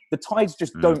shape. The tides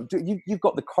just don't do. You've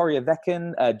got the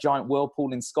Corryvreckan, giant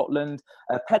whirlpool in Scotland,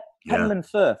 Penllyn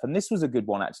Firth, and this was a good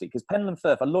one actually, because Penllyn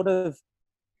Firth, a lot of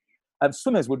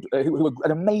swimmers who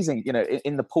are amazing,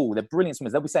 in the pool, they're brilliant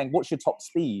swimmers. They'll be saying, "What's your top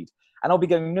speed?" And I'll be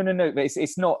going, "No,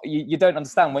 it's not. You don't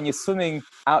understand. When you're swimming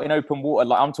out in open water,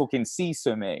 like I'm talking sea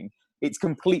swimming, it's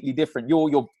completely different.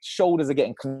 Your shoulders are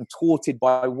getting contorted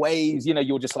by waves.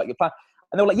 You're just like your plan."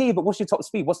 And they're like, "Yeah, but what's your top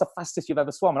speed? What's the fastest you've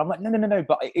ever swum?" And I'm like, "No.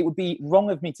 But it would be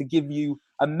wrong of me to give you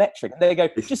a metric." And they go,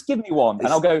 "Just give me one." And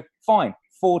I'll go, "Fine,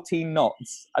 14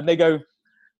 knots." And they go,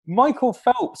 "Michael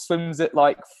Phelps swims at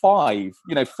like 5,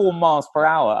 4 miles per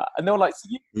hour." And they were like,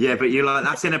 yeah, but you're like,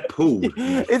 that's in a pool.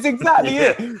 It's exactly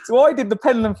it. So I did the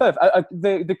Penllyn Firth.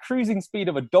 The cruising speed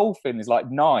of a dolphin is like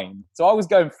 9. So I was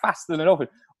going faster than a dolphin.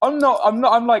 I'm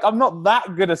not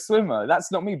that good a swimmer.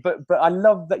 That's not me. But I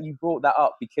love that you brought that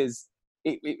up, because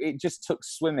it just took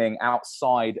swimming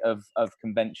outside of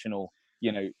conventional,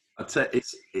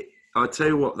 I'll tell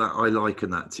you what that I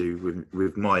liken that to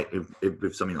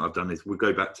with something that I've done is we'll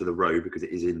go back to the row, because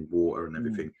it is in water and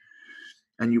everything.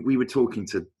 And we were talking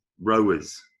to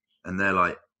rowers, and they're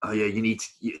like, "Oh yeah, you need to,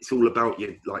 it's all about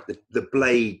like the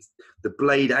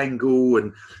blade angle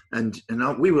and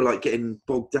we were like getting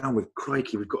bogged down with,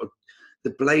 crikey, we've got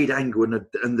the blade angle and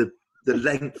the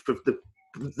length of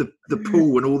the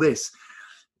pool and all this."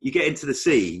 You get into the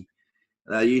sea.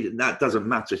 That doesn't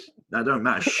matter. That don't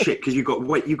matter shit, because you've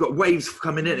got waves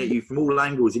coming in at you from all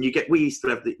angles, and we used to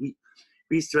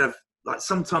have like,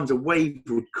 sometimes a wave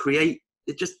would create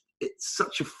it's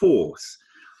such a force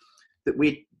that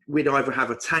we'd either have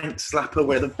a tank slapper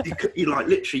where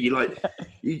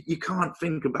you can't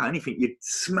think about anything. You'd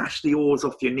smash the oars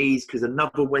off your knees because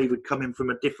another wave would come in from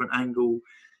a different angle.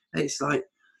 And it's like,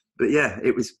 but yeah,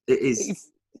 it is.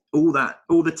 All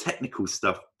the technical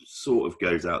stuff sort of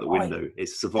goes out the window.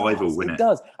 It's survival, isn't it? It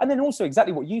does. And then also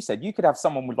exactly what you said, you could have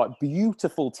someone with like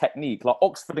beautiful technique, like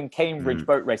Oxford and Cambridge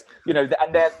boat race, and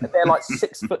they're like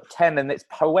 6'10", and it's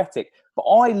poetic. But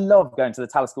I love going to the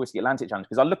Talisker Whisky Atlantic Challenge,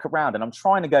 because I look around and I'm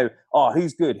trying to go, oh,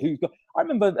 who's good? I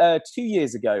remember 2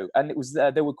 years ago, and it was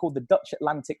they were called the Dutch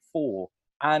Atlantic 4.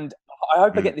 And I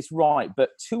hope I get this right,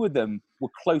 but 2 of them were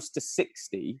close to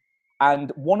 60.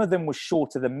 And one of them was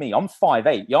shorter than me. I'm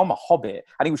 5'8". Yeah, I'm a hobbit.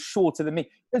 And he was shorter than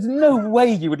me. There's no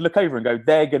way you would look over and go,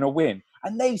 they're going to win.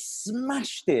 And they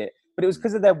smashed it. But it was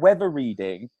because of their weather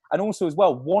reading. And also as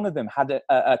well, one of them had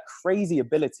a crazy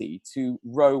ability to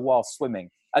row while swimming.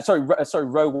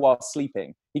 Row while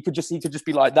sleeping. He could just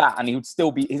be like that. And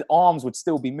his arms would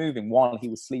still be moving while he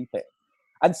was sleeping.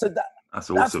 And so that's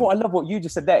awesome. That's what I love what you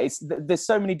just said there. There's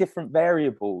so many different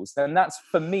variables. And that's,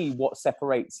 for me, what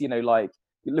separates, like,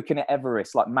 looking at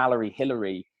Everest, like Mallory,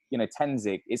 Hillary,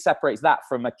 Tenzing, it separates that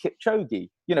from a Kipchoge.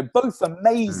 Both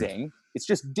amazing. It's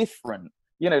just different.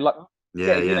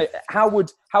 How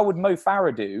would Mo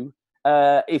Farah do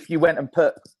if you went and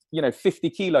put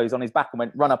 50 kilos on his back and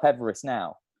went, run up Everest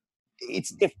now? It's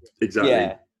different. Exactly.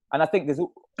 Yeah. And I think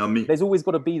there's always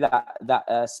got to be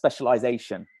that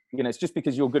specialization. It's just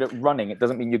because you're good at running, it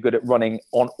doesn't mean you're good at running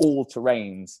on all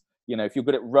terrains. If you're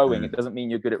good at rowing, it doesn't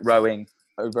mean you're good at rowing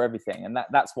over everything. And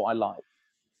that's what I like.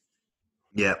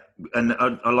 Yeah. And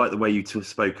I like the way you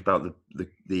spoke about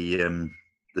the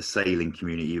sailing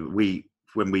community.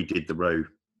 When we did the row,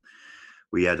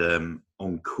 we had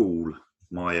on call.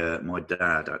 My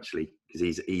dad actually,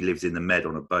 because he lives in the Med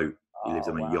on a boat. He lives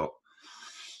on a yacht,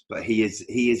 but he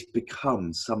has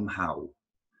become somehow.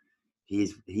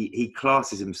 He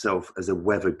classes himself as a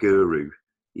weather guru.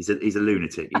 He's a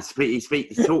lunatic. He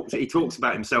talks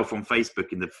about himself on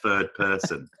Facebook in the third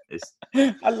person.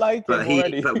 I like it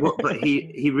already. But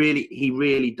he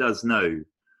really does know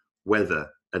weather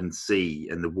and sea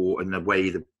and the water and the way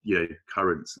the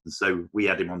currents. And so we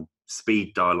had him on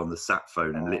speed dial on the sat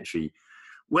phone and literally,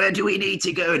 where do we need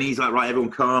to go? And he's like, right,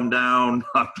 everyone calm down.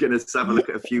 I'm going to have a look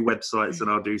at a few websites and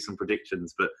I'll do some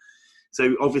predictions. But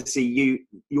so obviously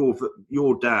your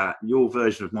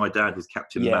version of my dad was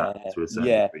Captain Matt to a certain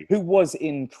degree. Who was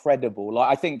incredible.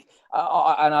 Like I think,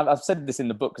 and I've said this in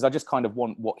the book because I just kind of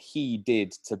want what he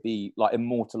did to be like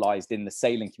immortalized in the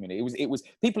sailing community. It was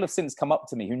people have since come up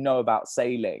to me who know about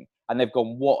sailing and they've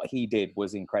gone, what he did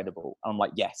was incredible. And I'm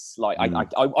like, yes, like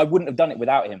I wouldn't have done it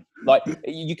without him. Like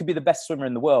you could be the best swimmer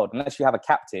in the world unless you have a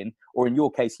captain, or in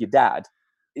your case, your dad.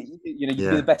 You can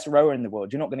be the best rower in the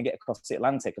world. You're not going to get across the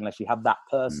Atlantic unless you have that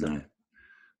person.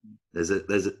 No. There's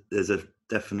a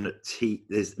definite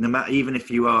there's no matter, even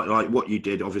if you are like what you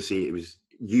did, obviously it was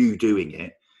you doing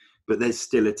it, but there's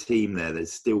still a team there.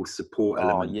 There's still support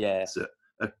elements that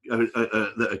are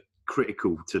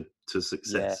critical to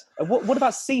success. What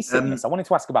about seasickness? I wanted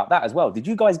to ask about that as well. Did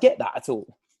you guys get that at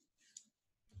all?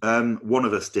 One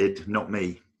of us did, not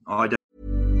me. I don't.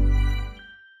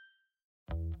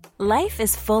 Life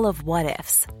is full of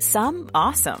what-ifs. Some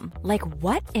awesome, like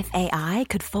what if AI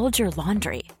could fold your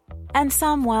laundry? And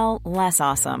some, well, less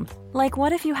awesome, like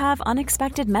what if you have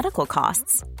unexpected medical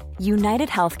costs? United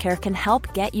Healthcare can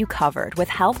help get you covered with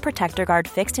Health Protector Guard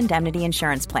fixed indemnity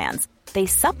insurance plans. They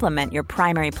supplement your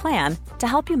primary plan to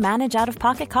help you manage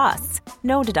out-of-pocket costs.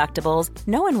 No deductibles,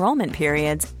 no enrollment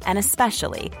periods, and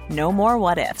especially no more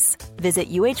what-ifs.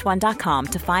 Visit UH1.com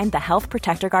to find the Health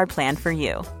Protector Guard plan for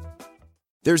you.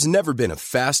 There's never been a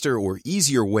faster or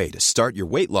easier way to start your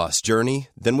weight loss journey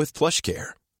than with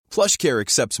PlushCare. PlushCare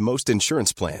accepts most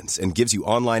insurance plans and gives you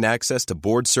online access to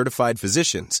board-certified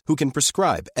physicians who can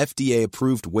prescribe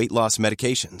FDA-approved weight loss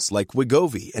medications like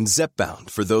Wegovy and Zepbound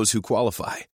for those who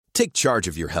qualify. Take charge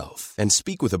of your health and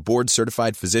speak with a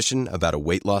board-certified physician about a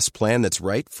weight loss plan that's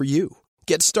right for you.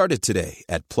 Get started today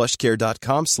at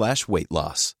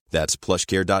plushcare.com/weight-loss. That's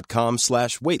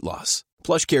plushcare.com/weight-loss.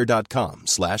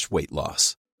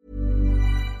 plushcare.com/weight-loss.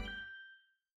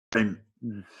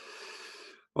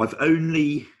 I've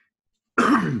only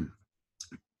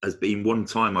has been one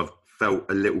time I've felt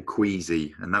a little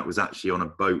queasy, and that was actually on a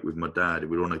boat with my dad.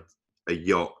 We were on a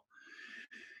yacht.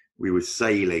 We were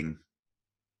sailing,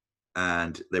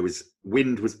 and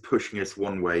wind was pushing us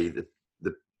one way.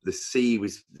 The sea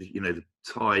was, the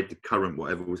tide, the current,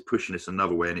 whatever, was pushing us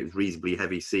another way, and it was reasonably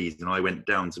heavy seas. And I went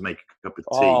down to make a cup of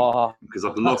tea because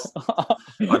I'd lost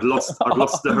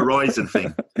the horizon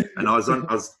thing. And I was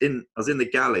in the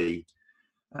galley,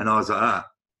 and I was like,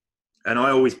 and I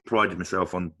always prided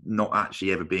myself on not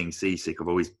actually ever being seasick. I've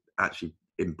always actually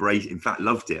embraced, in fact,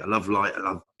 loved it. I love light, I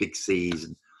love big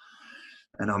seas,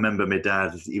 and I remember my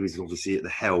dad. He was obviously at the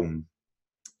helm.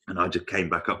 And I just came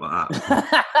back up like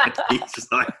that. He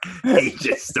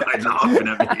just started laughing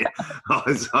at me. I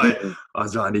was like,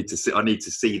 I need to see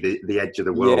the edge of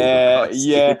the world.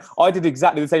 Yeah. I did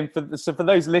exactly the same. So for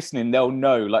those listening, they'll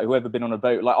know, like whoever been on a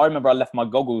boat. Like I remember I left my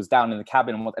goggles down in the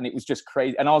cabin, and it was just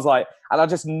crazy. And I was like, and I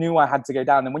just knew I had to go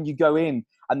down. And when you go in,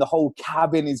 and the whole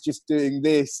cabin is just doing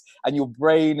this, and your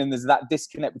brain, and there's that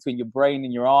disconnect between your brain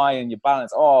and your eye and your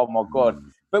balance. Oh my God.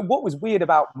 But what was weird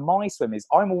about my swim is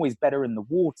I'm always better in the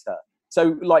water.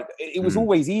 So like it was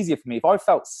always easier for me. If I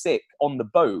felt sick on the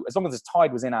boat, as long as the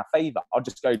tide was in our favor, I'd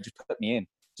just go, just put me in.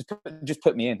 Just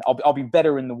put me in. I'll be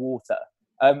better in the water.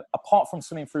 Apart from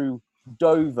swimming through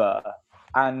Dover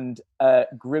and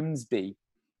Grimsby,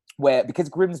 because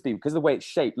of the way it's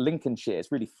shaped, Lincolnshire,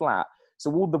 it's really flat. So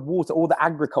all the water, all the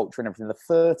agriculture and everything, the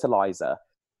fertilizer,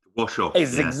 wash off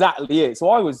is exactly it. So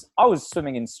I was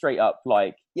swimming in straight up,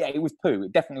 like, it was poo.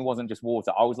 It definitely wasn't just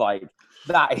water. I was like,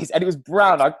 and it was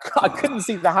brown. I couldn't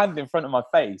see the hand in front of my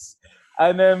face,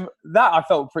 and that I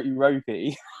felt pretty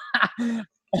ropey.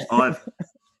 I've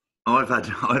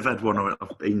had one.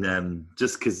 I've been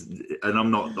just because, and I'm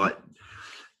not like,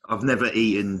 I've never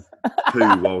eaten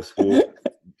poo whilst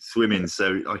swimming,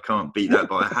 so I can't beat that.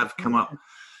 But I have come up.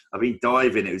 I've been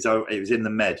diving. It was in the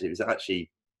Med. It was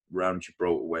actually round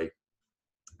Gibraltar way.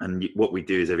 And what we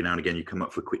do is every now and again you come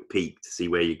up for a quick peek to see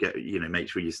where you get, make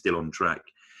sure you're still on track.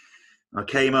 I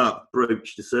came up,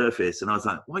 broached the surface, and I was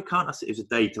like, why can't I see? It was a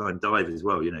daytime dive as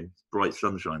well, bright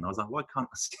sunshine. I was like, why can't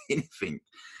I see anything?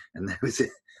 And there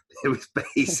It was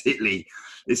basically,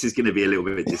 this is going to be a little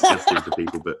bit disgusting for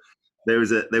people, but there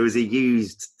was a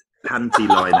used panty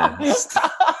liner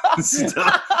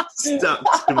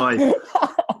stuck to my,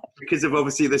 because of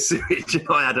obviously the sewage, and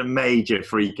I had a major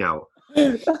freak out.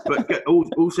 But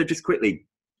also, just quickly,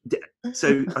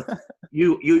 so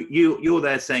you're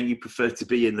there saying you prefer to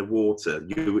be in the water.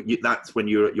 You that's when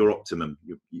you're at your optimum.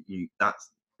 You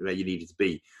that's where you needed to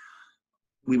be.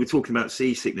 We were talking about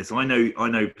seasickness. I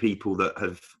know people that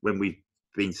have, when we've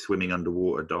been swimming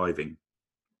underwater diving,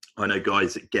 I know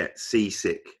guys that get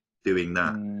seasick doing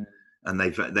that, and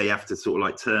they have to sort of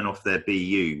like turn off their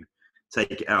BU,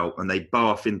 take it out, and they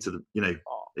barf into the, you know,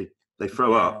 they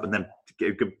throw up and then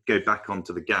go back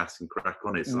onto the gas and crack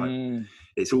on. It's like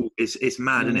it's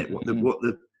mad, isn't it? What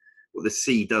the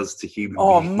sea does to human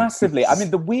beings. Massively. I mean,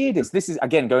 the weirdest, this is,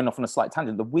 again, going off on a slight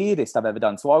tangent, the weirdest I've ever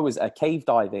done. So I was cave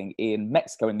diving in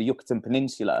Mexico in the Yucatan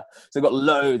Peninsula. So I got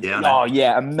loads.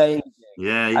 Yeah, amazing.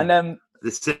 Yeah. And the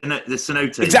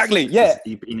cenotes. Exactly, yeah.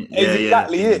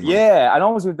 Exactly it. Yeah. And I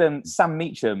was with Sam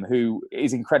Meacham, who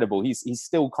is incredible. He's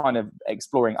still kind of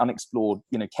exploring unexplored,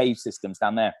 you know, cave systems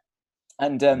down there.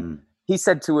 And he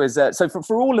said to us, so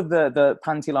for all of the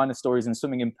panty liner stories and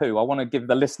swimming in poo, I want to give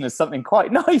the listeners something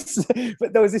quite nice.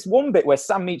 But there was this one bit where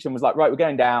Sam Meacham was like, right, we're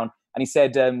going down. And he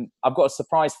said, I've got a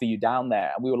surprise for you down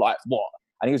there. And we were like, what?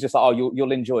 And he was just like, oh,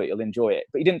 you'll enjoy it. You'll enjoy it.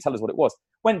 But he didn't tell us what it was.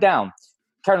 Went down,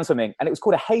 carried on swimming. And it was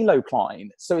called a halocline.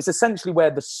 So it's essentially where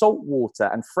the salt water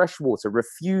and fresh water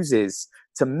refuses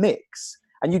to mix.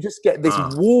 And you just get this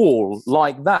wall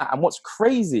like that. And what's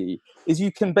crazy is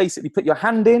you can basically put your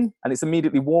hand in and it's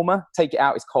immediately warmer. Take it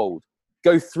out, it's cold.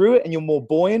 Go through it and you're more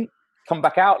buoyant. Come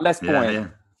back out, less buoyant. Yeah.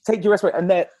 Take your respirator and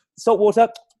then salt water,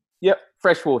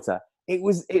 fresh water.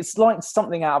 It's like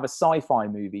something out of a sci-fi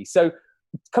movie. So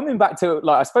coming back to,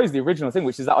 like, I suppose the original thing,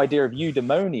 which is that idea of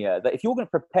eudaimonia, that if you're going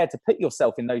to prepare to put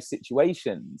yourself in those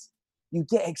situations, you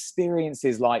get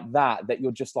experiences like that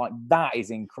you're just like, that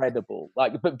is incredible.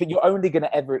 Like, but you're only going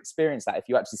to ever experience that if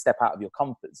you actually step out of your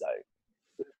comfort zone.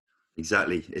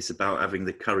 Exactly. It's about having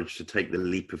the courage to take the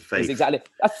leap of faith. Exactly.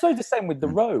 I suppose the same with the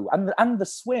row and the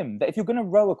swim, that if you're going to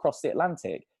row across the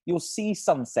Atlantic, you'll see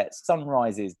sunsets,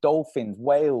 sunrises, dolphins,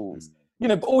 whales, you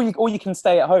know, or you can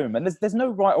stay at home, and there's no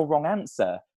right or wrong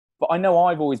answer. But I know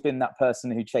I've always been that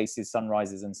person who chases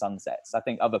sunrises and sunsets. I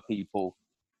think other people,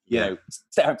 you know,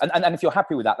 stay home. And if you're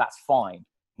happy with that, that's fine.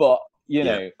 But, you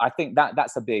know, I think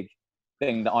that's a big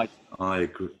thing that I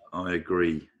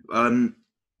agree.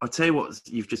 I'll tell you what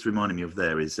you've just reminded me of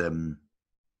there is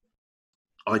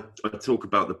I talk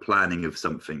about the planning of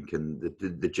something and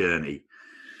the journey.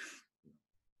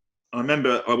 I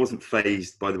remember I wasn't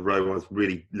fazed by the row. I was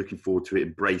really looking forward to it,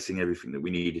 embracing everything that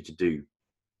we needed to do.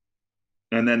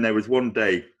 And then there was one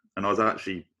day, and I was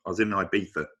in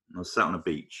Ibiza, and I was sat on a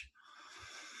beach.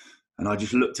 And I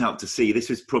just looked out to sea. This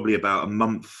was probably about a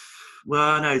month.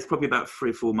 Well, no, it's probably about 3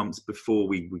 or 4 months before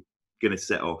we were going to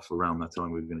set off. Around that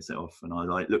time, we were going to set off. And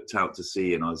I looked out to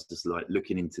sea, and I was just like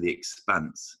looking into the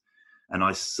expanse. And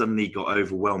I suddenly got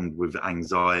overwhelmed with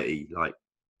anxiety. Like,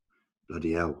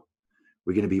 bloody hell,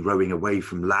 we're going to be rowing away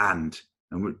from land,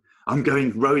 and I'm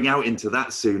rowing out into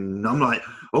that soon. And I'm like,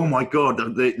 oh my God,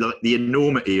 the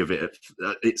enormity of it.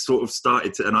 It sort of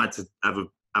started to, and I had to have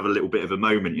a little bit of a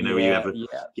moment, you know, where you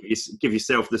give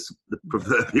yourself the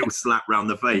proverbial slap round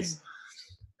the face.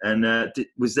 And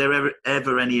was there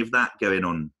ever any of that going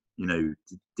on? You know,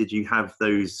 did you have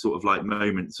those sort of like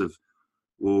moments of,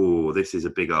 oh, this is a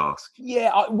big ask?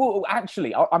 Yeah, well,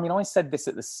 actually, I mean, I said this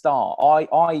at the start.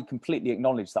 I completely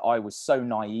acknowledge that I was so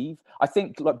naive. I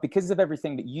think, like, because of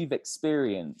everything that you've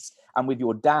experienced and with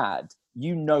your dad,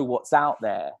 you know what's out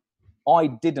there. I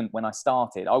didn't when I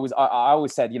started. I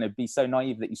always said, you know, be so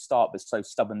naive that you start, but so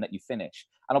stubborn that you finish.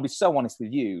 And I'll be so honest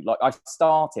with you. Like, I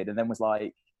started and then was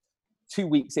like 2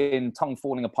 weeks in, tongue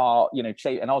falling apart, you know,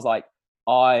 and I was like,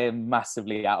 I am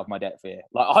massively out of my depth here.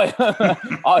 Like,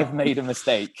 I've made a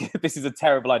mistake. This is a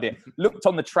terrible idea. Looked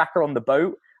on the tracker on the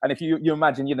boat, and if you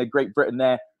imagine, you know, Great Britain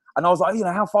there, and I was like, you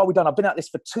know, how far are we done? I've been at this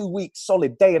for 2 weeks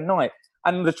solid, day and night.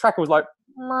 And the tracker was like,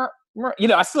 you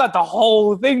know, I still had the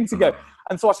whole thing to go.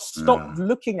 And so I stopped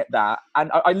looking at that,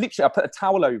 and I literally put a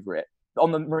towel over it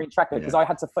on the marine tracker because I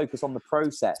had to focus on the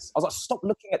process. I was like, stop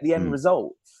looking at the end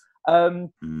result.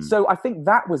 So I think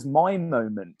that was my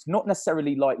moment, not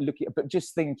necessarily like looking, but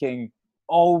just thinking,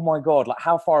 oh my God, like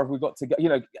how far have we got to go? You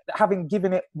know, having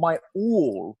given it my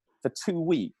all for 2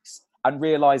 weeks and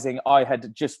realizing I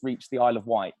had just reached the Isle of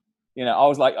Wight. You know, I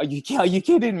was like, are you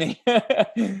kidding me?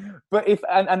 But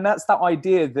and that's that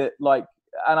idea that, like,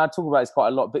 and I talk about this quite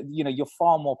a lot, but you know, you're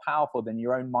far more powerful than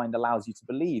your own mind allows you to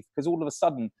believe, because all of a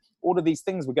sudden, all of these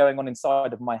things were going on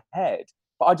inside of my head.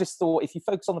 But I just thought, if you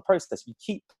focus on the process, you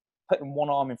keep putting one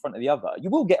arm in front of the other,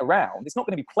 you will get around. It's not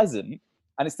going to be pleasant.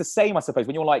 And it's the same, I suppose,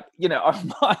 when you're like,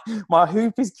 my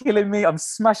hoop is killing me, I'm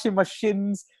smashing my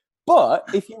shins. But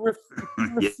if you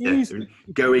refuse,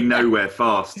 going nowhere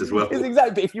fast as well. It's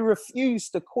exactly. But if you refuse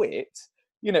to quit,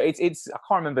 it's. I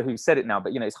can't remember who said it now,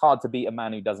 but it's hard to beat a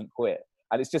man who doesn't quit.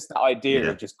 And it's just that idea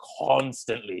of just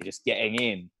constantly just getting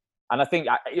in. And I think,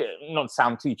 not to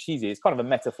sound too cheesy, it's kind of a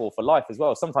metaphor for life as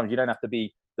well. Sometimes you don't have to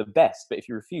be the best, but if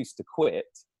you refuse to quit,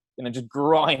 just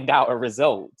grind out a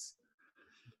result.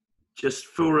 Just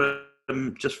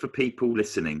for people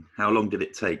listening, how long did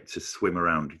it take to swim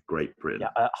around Great Britain?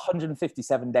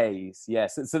 157 days.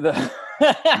 Yes. So the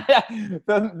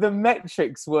the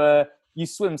metrics were, you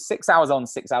swim 6 hours on,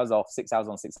 6 hours off, 6 hours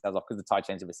on, 6 hours off, because the tide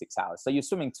changes every 6 hours. So you're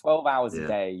swimming 12 hours a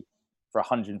day for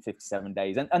 157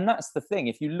 days. And that's the thing.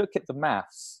 If you look at the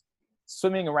maths,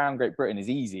 swimming around Great Britain is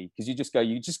easy, because you just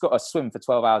got to swim for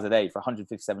 12 hours a day for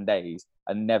 157 days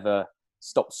and never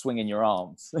stop swinging your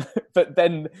arms. But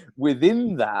then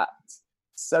within that,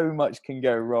 so much can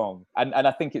go wrong. And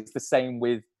I think it's the same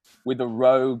with a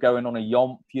row going on a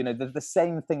yomp. The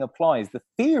same thing applies. The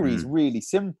theory is really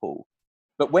simple,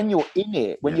 but when you're in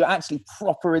it, when you're actually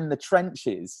proper in the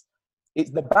trenches,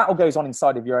 the battle goes on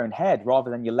inside of your own head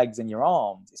rather than your legs and your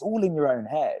arms. It's all in your own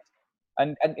head.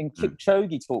 And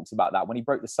Kipchoge talks about that when he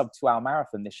broke the sub 2 hour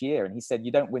marathon this year. And he said,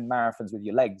 you don't win marathons with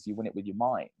your legs, you win it with your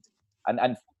mind. And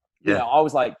I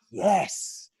was like,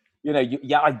 yes,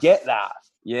 I get that.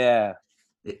 Yeah.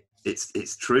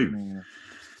 It's true.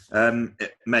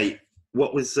 Mate,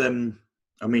 what was,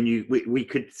 we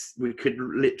could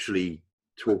literally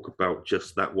talk about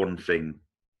just that one thing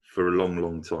for a long,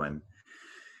 long time.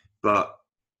 But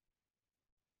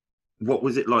what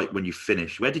was it like when you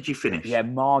finished? Where did you finish? Yeah,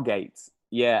 Margate.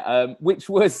 Yeah, which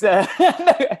was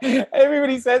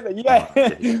everybody says that.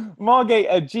 Yeah,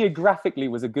 Margate geographically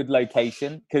was a good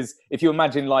location, because if you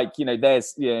imagine,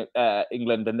 there's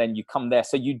England, and then you come there,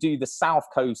 so you do the south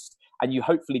coast, and you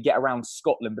hopefully get around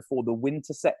Scotland before the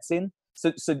winter sets in.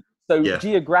 So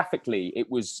geographically,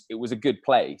 it was a good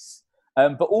place.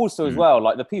 But also as well,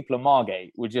 the people of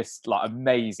Margate were just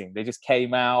amazing. They just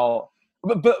came out,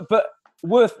 but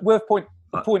worth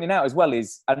pointing out as well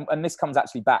is, and this comes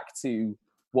actually back to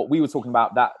what we were talking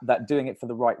about, that doing it for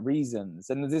the right reasons,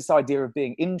 and this idea of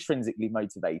being intrinsically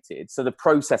motivated. So the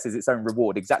process is its own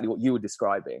reward, exactly what you were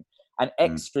describing, and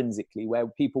extrinsically, where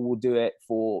people will do it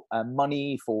for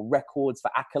money, for records,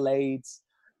 for accolades.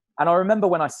 And I remember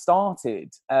when I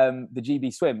started the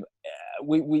GB Swim,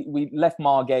 we left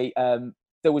Margate.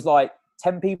 There was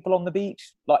 10 people on the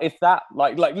beach, if that,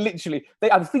 literally.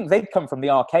 I think they'd come from the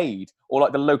arcade or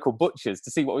the local butchers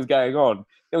to see what was going on.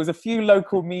 There was a few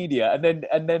local media, and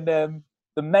then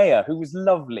the mayor, who was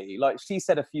lovely, she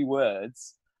said a few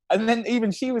words, and then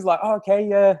even she was like, "Oh,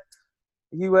 okay,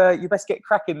 you best get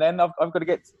cracking then. I've got to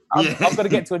get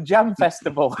to a jam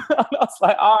festival." And I was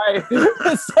like, all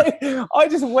right. So I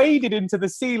just waded into the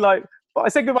sea, but I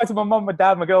said goodbye to my mum, my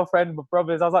dad, my girlfriend, my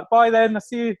brothers. I was like, bye then, I'll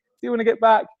see you. Do you want to get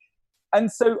back?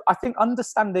 And so I think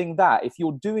understanding that if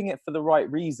you're doing it for the right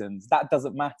reasons, that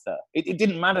doesn't matter. It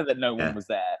didn't matter that no one was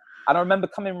there. And I remember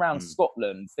coming around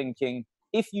Scotland thinking,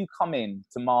 if you come in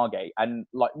to Margate and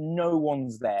no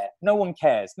one's there, no one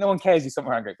cares you're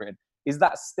somewhere around Great Britain, is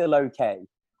that still okay?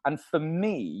 And for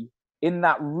me, in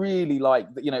that really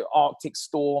Arctic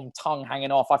storm, tongue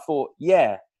hanging off, I thought,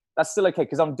 yeah, that's still okay,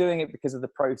 because I'm doing it because of the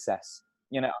process.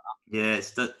 Yeah,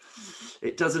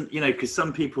 it doesn't, because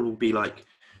some people will be like,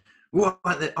 well,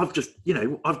 I've just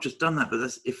done that, but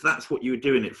if that's what you were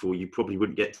doing it for, you probably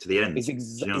wouldn't get to the end. It's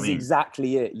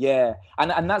exactly it, yeah.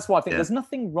 And that's why I think there's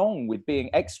nothing wrong with being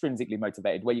extrinsically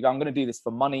motivated, where you go, I'm going to do this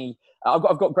for money. I've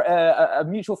got a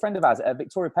mutual friend of ours,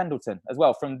 Victoria Pendleton, as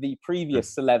well, from the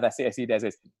previous Celeb SASU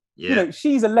Days. Yeah.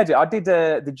 She's a legend. I did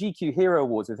the GQ Hero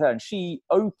Awards with her, and she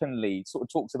openly sort of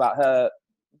talks about her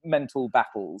mental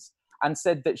battles, and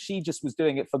said that she just was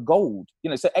doing it for gold,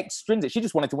 so extrinsic. She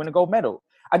just wanted to win a gold medal.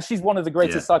 And she's one of the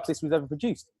greatest cyclists we've ever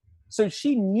produced. So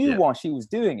she knew why she was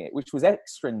doing it, which was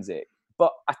extrinsic.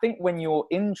 But I think when you're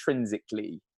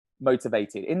intrinsically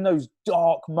motivated, in those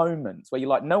dark moments where you're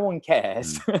like, no one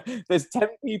cares, there's 10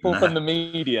 people from the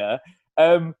media.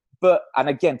 And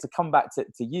again, to come back to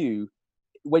you,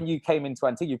 when you came into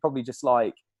Antigua, you probably just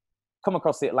come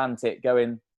across the Atlantic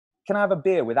going, can I have a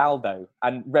beer with Aldo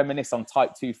and reminisce on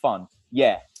Type 2 fun?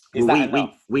 Yeah. Is that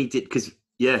enough? We did, because,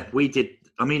 we did.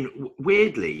 I mean,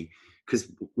 weirdly,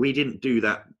 because we didn't do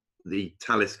the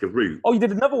Talisker route. Oh, you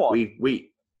did another one?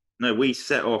 We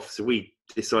set off, so we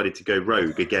decided to go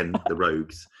rogue again, the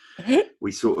rogues.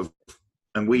 We sort of,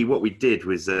 and what we did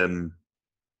was,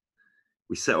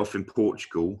 we set off in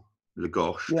Portugal,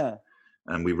 Lagos. Yeah.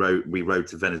 And we rode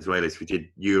to Venezuela. So we did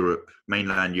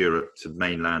mainland Europe to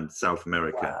mainland South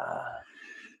America.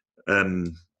 Wow.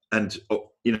 And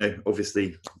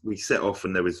obviously we set off,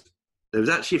 and there was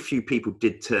actually a few people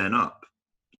did turn up,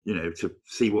 to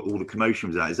see what all the commotion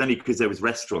was at. It's only because there was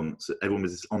restaurants. Everyone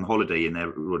was on holiday in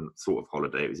their sort of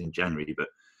holiday. It was in January, but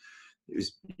it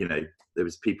was, there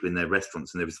was people in their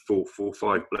restaurants, and there was four or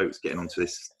five blokes getting onto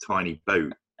this tiny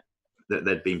boat that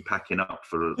they'd been packing up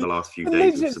for the last few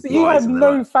days. Of supplies, you had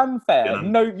no fanfare.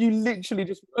 No, you literally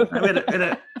just. We had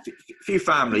a few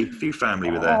family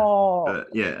were there. Oh.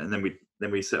 And then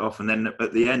we set off, and then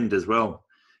at the end as well,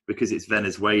 because it's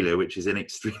Venezuela, which is an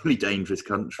extremely dangerous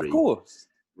country. Of course.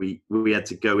 We had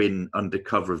to go in under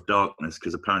cover of darkness,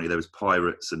 because apparently there was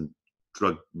pirates and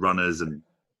drug runners and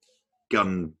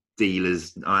gun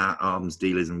dealers, arms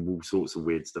dealers, and all sorts of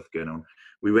weird stuff going on.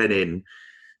 We went in,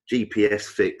 GPS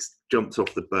fixed, jumped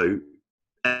off the boat.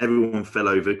 Everyone fell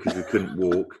over because we couldn't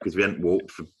walk, because we hadn't walked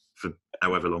for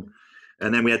however long.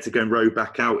 And then we had to go and row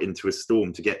back out into a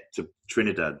storm to get to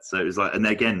Trinidad. So it was like, and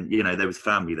again, there was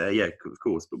family there, yeah, of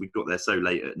course, but we got there so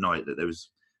late at night that there was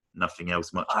nothing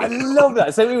else much. I love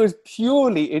that. So it was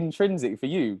purely intrinsic for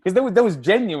you, because there was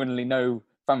genuinely no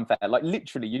fanfare. Like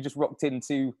literally, you just rocked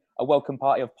into a welcome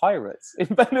party of pirates in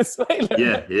Venezuela.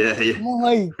 Yeah.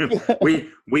 My God.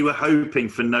 we were hoping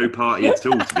for no party at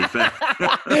all, to be fair.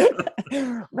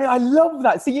 Mate, I love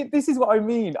that. See, this is what I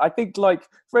mean. I think, like,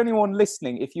 for anyone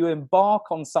listening, if you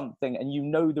embark on something and you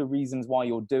know the reasons why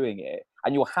you're doing it,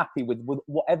 and you're happy with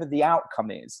whatever the outcome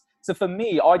is. So for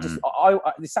me, I just,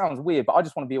 this sounds weird, but I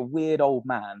just want to be a weird old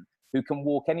man who can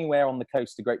walk anywhere on the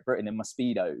coast of Great Britain in my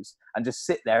Speedos and just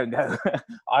sit there and go,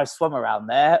 I swum around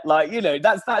there. Like,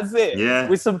 that's it. Yeah.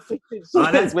 With some fish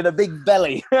with a big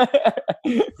belly.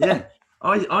 Yeah.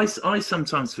 I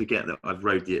sometimes forget that I've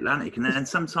rode the Atlantic, and then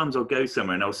sometimes I'll go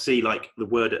somewhere and I'll see like the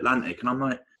word Atlantic, and I'm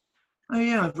like, oh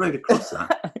yeah, I've rode across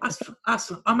that.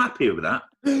 I'm happy with that.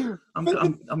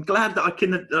 I'm glad that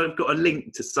I've got a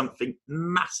link to something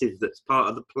massive that's part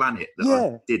of the planet that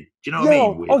I did. Do you know what I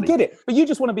mean? Weirdly. I get it. But you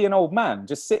just want to be an old man,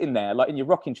 just sitting there, like in your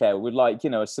rocking chair with like,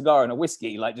 a cigar and a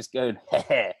whiskey, like just going,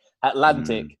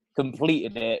 Atlantic,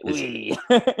 completed it.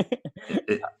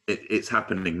 It's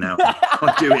happening now.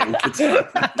 I do it all the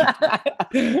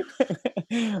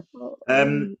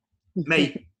time.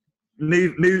 Mate,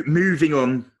 moving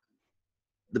on.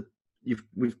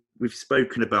 We've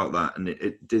spoken about that, and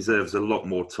it deserves a lot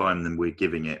more time than we're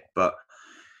giving it. But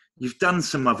you've done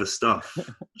some other stuff. Do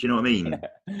you know what I mean?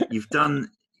 Yeah. You've done,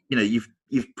 you've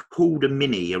pulled a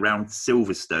mini around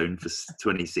Silverstone for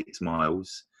 26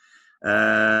 miles.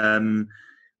 World's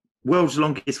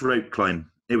longest rope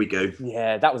climb. Here we go.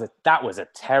 Yeah, that was a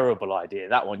terrible idea,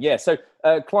 that one. Yeah, so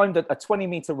climbed a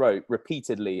 20-meter rope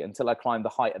repeatedly until I climbed the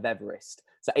height of Everest.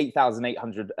 So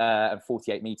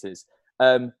 8,848 meters.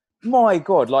 My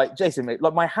God, like Jason,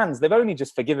 like my hands, they've only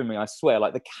just forgiven me, I swear.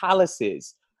 Like the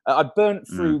calluses, I burnt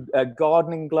through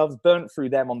gardening gloves, burnt through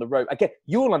them on the rope. Again,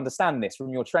 you'll understand this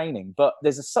from your training, but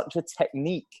there's such a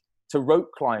technique to rope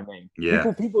climbing.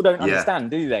 Yeah. People don't understand,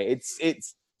 do they? It's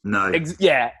no.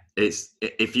 It's,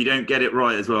 if you don't get it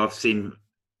right as well, I've seen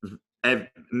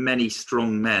many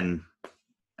strong men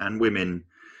and women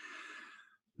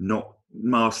not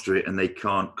master it, and they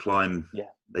can't climb. Yeah.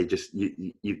 They just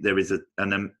there is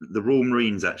the Royal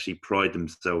Marines actually pride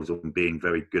themselves on being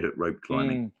very good at rope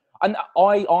climbing. And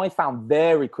I found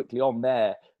very quickly on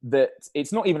there that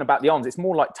it's not even about the arms. It's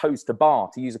more like toes to bar,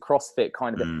 to use a CrossFit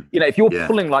kind of thing. If you're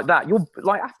pulling like that, you're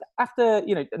like after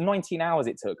 19 hours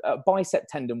it took, a bicep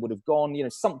tendon would have gone,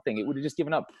 something, it would have just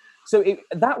given up. So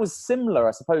that was similar,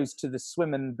 I suppose, to the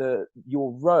swim and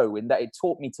your row, in that it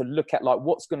taught me to look at like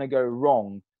what's going to go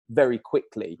wrong very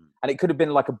quickly. And it could have been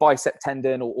like a bicep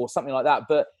tendon or something like that.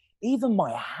 But even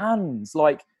my hands,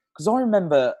 like, because I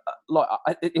remember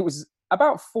it was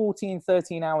about 14,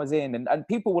 13 hours in, and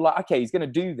people were like, okay, he's going to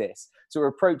do this. So we're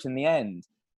approaching the end.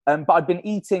 But I'd been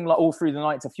eating like all through the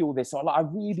night to fuel this. So I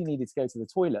really needed to go to the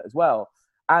toilet as well.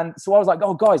 And so I was like,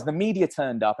 oh, guys, the media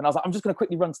turned up. And I was like, I'm just going to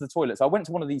quickly run to the toilet. So I went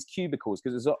to one of these cubicles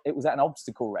because it was at an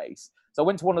obstacle race. So I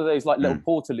went to one of those like little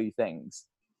Portaloo things,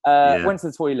 went to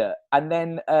the toilet, and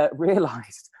then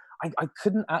realized I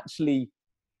couldn't actually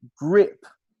grip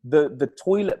the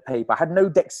toilet paper. I had no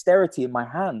dexterity in my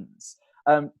hands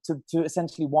to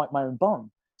essentially wipe my own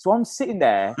bum. So I'm sitting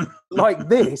there like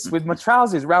this with my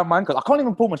trousers around my ankle. I can't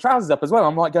even pull my trousers up as well.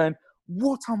 I'm like going,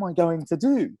 what am I going to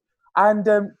do? And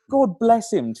God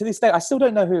bless him. To this day, I still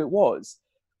don't know who it was.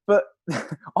 But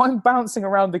I'm bouncing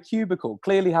around the cubicle,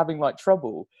 clearly having like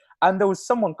trouble. And there was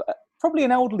someone, probably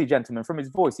an elderly gentleman from his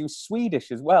voice. He was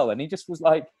Swedish as well. And he just was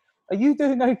like, are you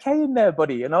doing okay in there,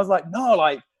 buddy? And I was like, no,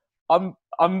 like, I'm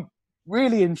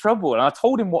really in trouble. And I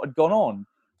told him what had gone on.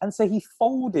 And so he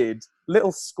folded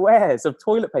little squares of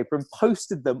toilet paper and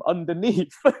posted them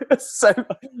underneath. So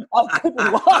I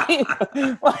couldn't wipe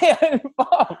my own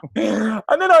bum.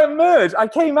 And then I emerged. I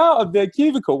came out of the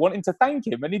cubicle wanting to thank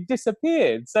him, and he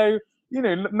disappeared. So, you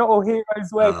know, not all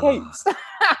heroes wear capes.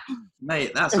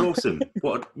 Mate, that's awesome.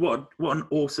 What an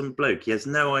awesome bloke. He has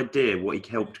no idea what he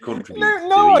helped contribute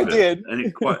no to idea. And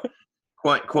it's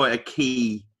quite a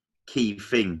key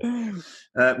thing.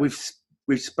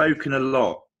 We've spoken a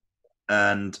lot,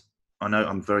 and I know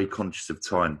I'm very conscious of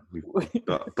time.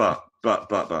 But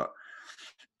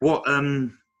what I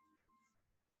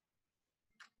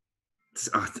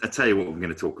tell you what we're going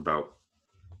to talk about.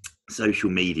 Social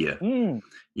media.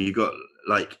 You got,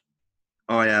 like,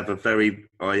 I have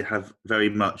very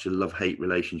much a love-hate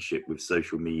relationship with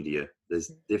social media.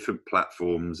 There's different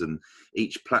platforms, and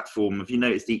each platform, have you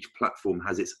noticed, each platform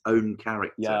has its own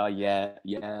character? Yeah.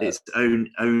 Its own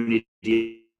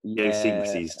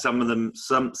idiosyncrasies. Some of them,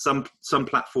 some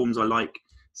platforms I like,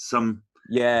 some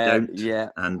don't. Yeah.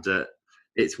 And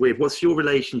it's weird. What's your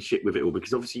relationship with it all?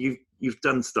 Because obviously you've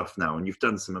done stuff now, and you've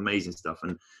done some amazing stuff,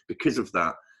 and because of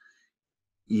that,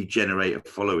 you generate a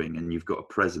following and you've got a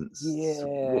presence. Yeah.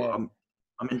 So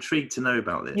I'm intrigued to know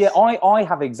about this. Yeah, I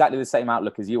have exactly the same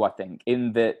outlook as you, I think,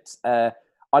 in that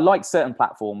I like certain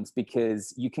platforms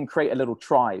because you can create a little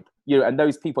tribe, you know, and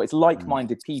those people, it's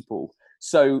like-minded people.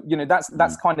 So, you know,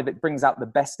 that's kind of, it brings out the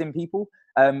best in people.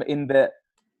 In that,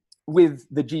 with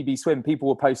the GB swim, people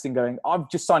were posting going, I've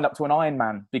just signed up to an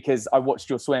Ironman because I watched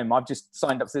your swim. I've just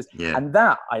signed up to this. Yeah. And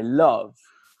that I love.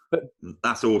 But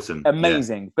that's awesome.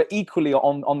 Amazing. Yeah. But equally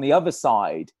on the other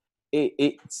side,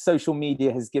 social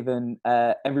media has given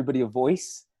everybody a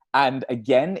voice. And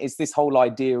again, it's this whole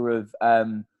idea of,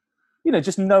 you know,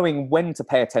 just knowing when to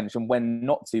pay attention, when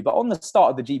not to. But on the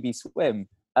start of the GB swim,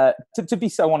 to be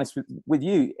so honest with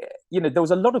you, you know, there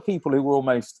was a lot of people who were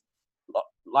almost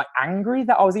like angry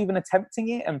that I was even attempting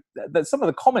it. And that some of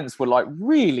the comments were like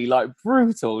really like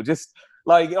brutal, just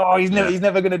like, oh, he's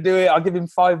never going to do it. I'll give him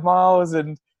 5 miles.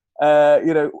 And,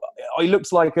 you know, he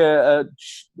looks like a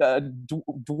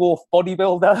dwarf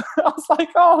bodybuilder. I was like,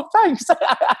 oh, thanks.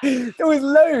 There was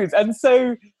loads. And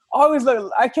so I was like,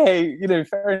 okay, you know,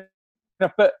 fair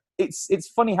enough. But it's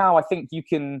funny how I think you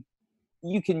can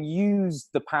use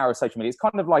the power of social media. It's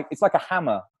kind of like, it's like a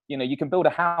hammer. You know, you can build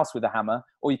a house with a hammer,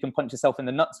 or you can punch yourself in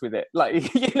the nuts with it.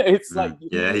 Like, you know, it's like,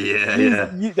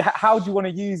 how do you want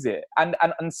to use it? And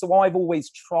so I've always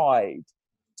tried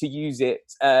to use it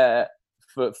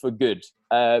for good.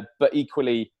 But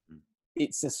equally,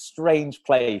 it's a strange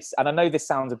place. And I know this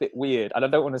sounds a bit weird, and I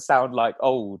don't want to sound like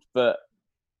old, but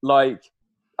like,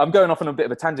 I'm going off on a bit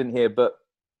of a tangent here, but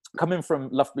coming from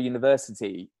Loughborough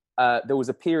University, there was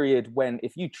a period when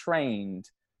if you trained,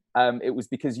 it was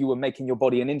because you were making your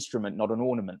body an instrument, not an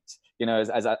ornament, you know,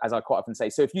 as I quite often say.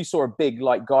 So if you saw a big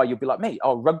like guy, you'd be like, mate,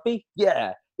 oh, rugby?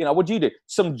 Yeah. You know, what do you do?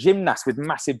 Some gymnast with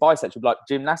massive biceps would be like,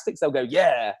 gymnastics? They'll go,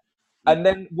 yeah. And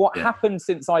then what happened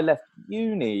since I left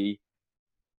uni,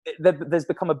 there's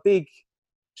become a big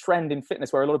trend in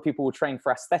fitness where a lot of people will train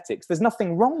for aesthetics. There's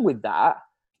nothing wrong with that,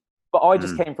 but I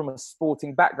just came from a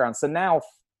sporting background. So now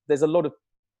there's a lot of,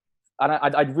 and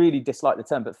I'd really dislike the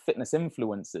term, but fitness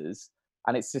influencers.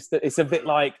 And it's just, it's a bit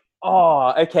like,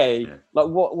 oh, okay, like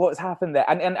what's happened there?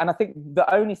 And I think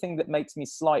the only thing that makes me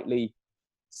slightly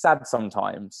sad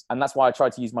sometimes, and that's why I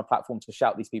try to use my platform to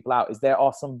shout these people out, is there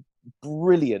are some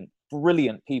brilliant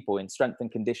people in strength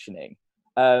and conditioning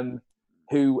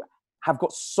who have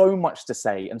got so much to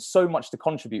say and so much to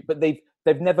contribute, but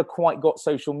they've never quite got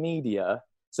social media,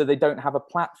 so they don't have a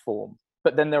platform.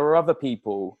 But then there are other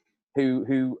people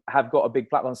who have got a big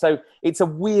platform. So it's a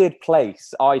weird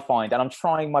place, I find, and I'm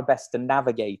trying my best to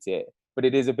navigate it, but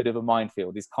it is a bit of a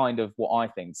minefield, is kind of what I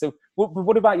think. So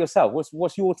what about yourself?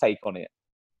 What's your take on it?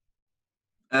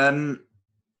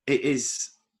 It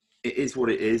is what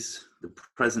it is. The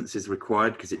presence is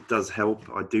required because it does help.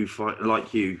 I do find,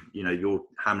 like you know, your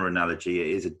hammer analogy, it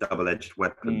is a double-edged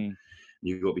weapon.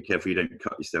 You've got to be careful you don't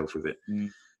cut yourself with it.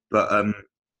 But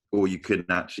or you could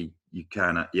you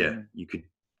could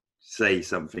say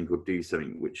something or do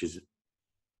something which is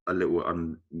a little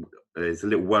it's a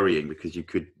little worrying, because you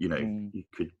could, you know,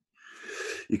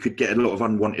 you could get a lot of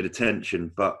unwanted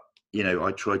attention. But you know,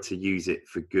 I try to use it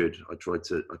for good. I try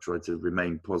to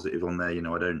remain positive on there. You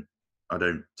know, I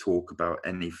don't talk about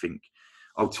anything.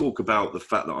 I'll talk about the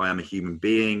fact that I am a human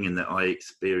being and that I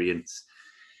experience,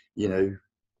 you know,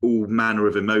 all manner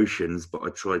of emotions, but I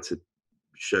try to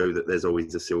show that there's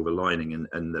always a silver lining,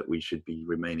 and that we should be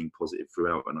remaining positive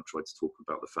throughout. And I try to talk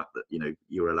about the fact that, you know,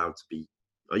 you're allowed to be.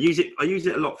 I use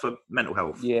it a lot for mental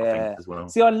health. Yeah. I think, as well.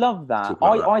 See, I love that. Talk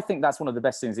about that. I think that's one of the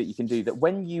best things that you can do. That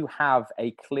when you have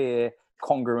a clear,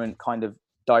 congruent kind of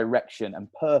direction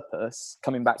and purpose,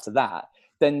 coming back to that,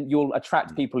 then you'll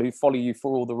attract people who follow you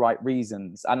for all the right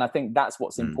reasons. And I think that's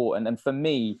what's important. And for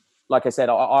me, like I said,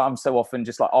 I'm so often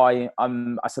just like,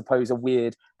 I'm, I suppose, a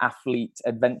weird athlete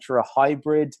adventurer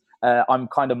hybrid. I'm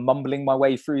kind of mumbling my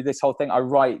way through this whole thing. I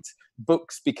write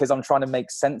books because I'm trying to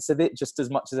make sense of it just as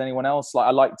much as anyone else. Like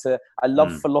I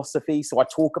love philosophy, so I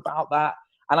talk about that.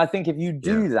 And I think if you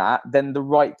do that, then the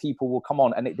right people will come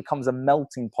on, and it becomes a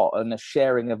melting pot and a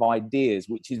sharing of ideas,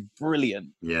 which is brilliant.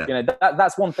 Yeah. You know,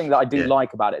 that's one thing that I do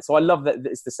like about it. So I love that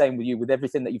it's the same with you, with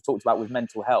everything that you've talked about with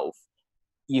mental health.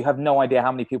 You have no idea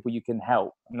how many people you can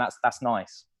help, and that's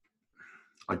nice.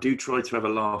 I do try to have a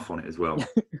laugh on it as well.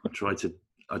 I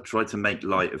try to make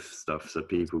light of stuff so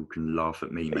people can laugh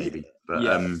at me, maybe. But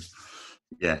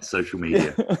social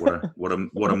media, what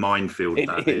a minefield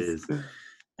that is.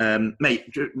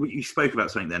 Mate, you spoke about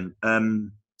something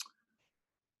then.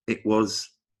 It was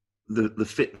the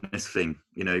fitness thing.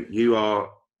 You know, you're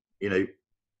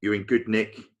in good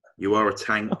nick. You are a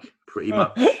tank, pretty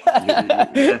much.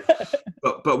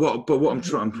 But what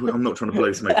I'm not trying to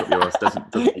blow smoke up your ass.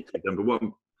 Doesn't need to be done. But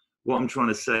what I'm trying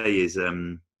to say is,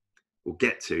 or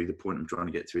get to the point I'm trying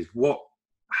to get to is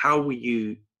how were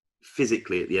you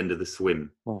physically at the end of the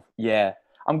swim? Oh, yeah.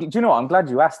 Do you know what? I'm glad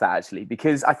you asked that, actually,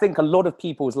 because I think a lot of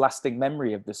people's lasting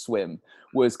memory of the swim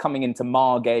was coming into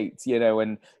Margate, you know,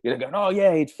 and you're going, oh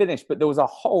yeah, he'd finished. But there was a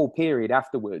whole period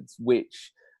afterwards,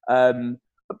 which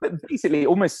basically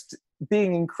almost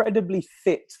being incredibly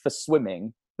fit for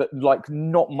swimming, but like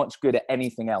not much good at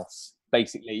anything else.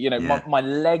 Basically, you know, my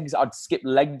legs, I'd skip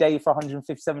leg day for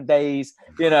 157 days.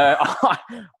 You know,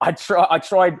 I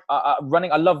tried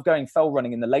running. I love going fell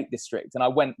running in the Lake District. And I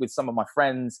went with some of my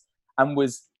friends and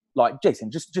was like, Jason,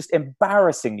 just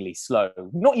embarrassingly slow.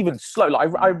 Not even slow.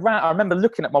 Like I ran, I remember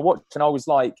looking at my watch and I was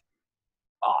like,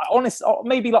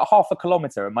 maybe like half a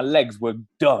kilometer and my legs were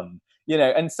done, you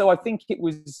know? And so I think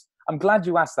I'm glad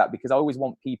you asked that, because I always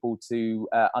want people to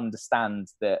understand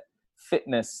that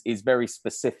fitness is very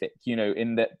specific, you know,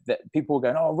 in that people are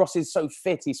going, oh, Ross is so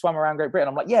fit, he swam around Great Britain.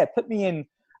 I'm like, yeah, put me in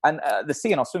the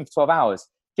sea and I'll swim for 12 hours.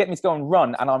 Get me to go and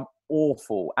run, and I'm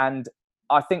awful. And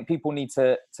I think people need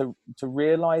to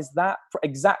realize that.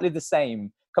 Exactly the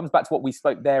same comes back to what we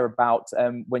spoke there about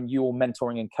when you're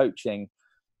mentoring and coaching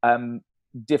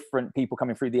different people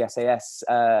coming through the SAS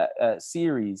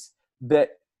series,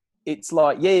 that it's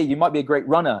like, yeah, you might be a great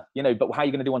runner, you know, but how are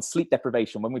you going to do on sleep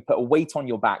deprivation? When we put a weight on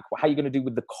your back, how are you going to do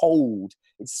with the cold?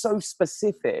 It's so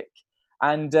specific.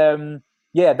 And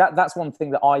that's one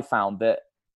thing that I found, that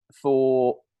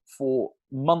for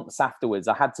months afterwards,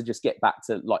 I had to just get back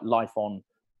to like life on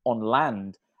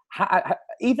land.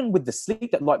 Even with the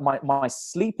sleep, that like my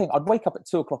sleeping, I'd wake up at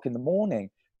 2:00 in the morning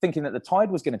thinking that the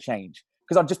tide was going to change,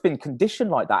 because I've just been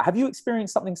conditioned like that. Have you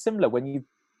experienced something similar when you've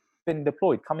been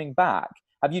deployed, coming back?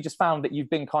 Have you just found that you've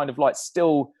been kind of like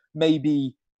still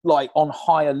maybe like on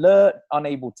high alert,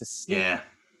 unable to sleep?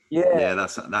 Yeah,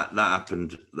 that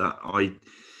happened. That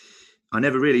I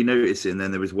never really noticed it. And then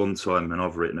there was one time, and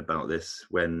I've written about this,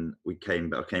 when I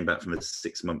came back from a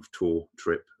 6-month tour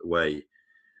trip away.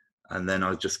 And then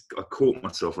I caught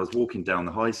myself. I was walking down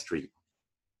the high street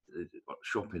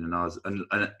shopping,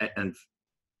 and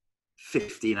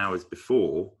 15 hours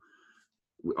before,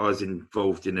 I was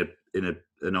involved in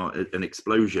an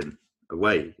explosion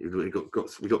away. We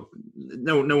got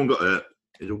no one got hurt.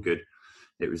 It was all good.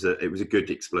 It was a good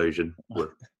explosion.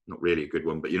 Well, not really a good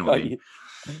one, but you know what I mean.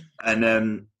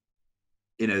 And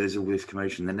you know, there's all this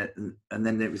commotion, and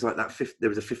then it was like that. There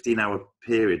was a 15-hour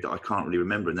period that I can't really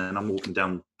remember, and then I'm walking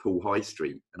down Poole High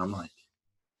Street, and I'm like,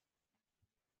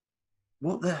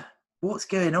 what's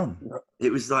going on?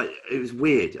 It was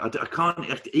weird. I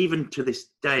can't, even to this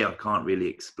day, I can't really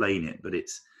explain it, but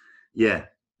it's,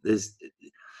 there's.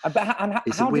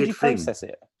 How did you process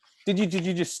it? Did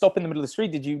you just stop in the middle of the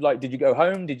street? Did you go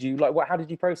home? Did you how did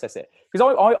you process it?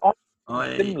 Because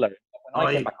I similar when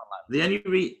I came back on land.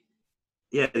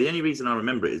 The only reason I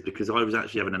remember it is because I was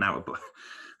actually having an out of body.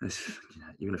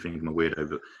 You're going to think I'm a weirdo,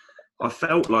 but I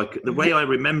felt like the way I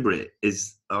remember it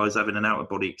is I was having an out of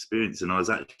body experience, and I was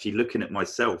actually looking at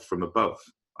myself from above.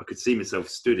 I could see myself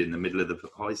stood in the middle of the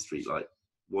high street, like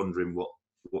wondering what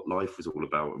life was all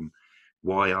about and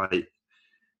why I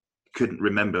couldn't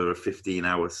remember a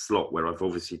 15-hour slot where I've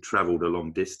obviously travelled a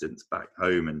long distance back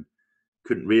home, and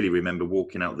couldn't really remember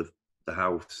walking out the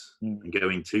house and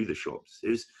going to the shops. It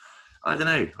was, I don't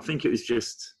know, I think it was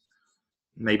just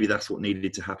maybe that's what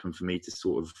needed to happen for me to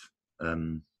sort of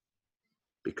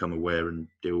become aware and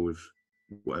deal with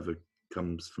whatever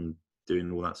comes from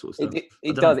doing all that sort of stuff.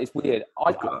 It does. It's weird.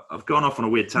 I've gone off on a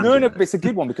weird tangent. No, but it's a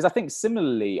good one, because I think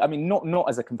similarly, I mean, not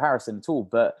as a comparison at all,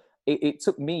 but it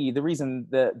took me, the reason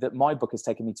that my book has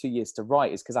taken me 2 years to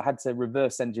write is because I had to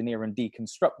reverse engineer and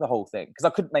deconstruct the whole thing, because I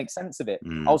couldn't make sense of it.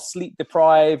 I was sleep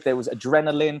deprived. There was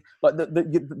adrenaline. Like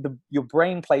your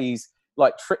brain plays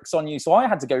like tricks on you. So I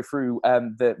had to go through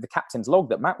the captain's log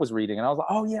that Matt was reading, and I was like,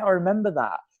 oh yeah, I remember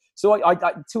that. So I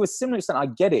to a similar extent, I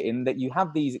get it, in that you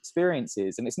have these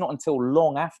experiences, and it's not until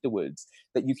long afterwards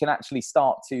that you can actually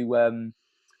start to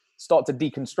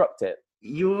deconstruct it.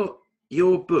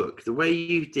 Your book, the way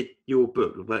you did your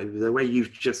book, the way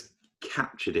you've just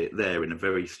captured it there in a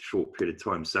very short period of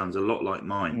time, sounds a lot like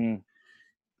mine.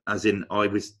 As in, I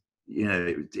was,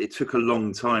 it took a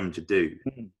long time to do,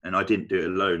 and I didn't do it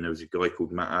alone. There was a guy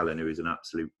called Matt Allen who is an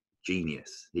absolute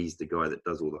genius. He's the guy that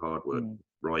does all the hard work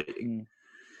writing.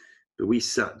 But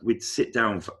we'd sit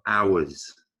down for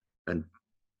hours and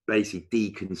basically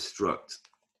deconstruct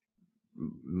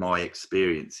my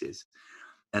experiences.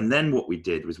 And then what we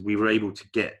did was we were able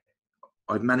to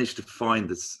I managed to find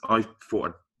this. I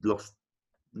thought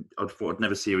I'd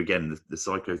never see her again, the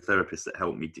psychotherapist that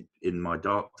helped me in my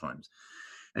dark times.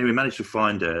 And we managed to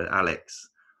find her, Alex.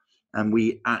 And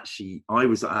I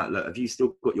was like, look, have you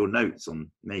still got your notes on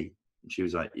me? And she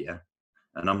was like, yeah.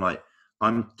 And I'm like,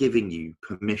 I'm giving you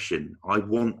permission. I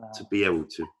want to be able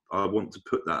to, I want to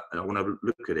put that, and I want to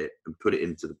look at it and put it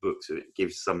into the book so it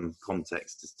gives some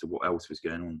context as to what else was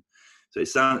going on. So it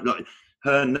sounds like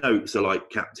her notes are like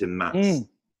Captain Matt's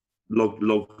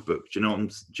logbook. Do you know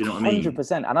what I mean?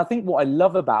 100%. And I think what I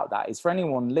love about that is, for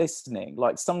anyone listening,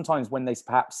 like sometimes when they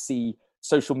perhaps see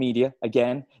social media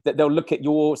again, that they'll look at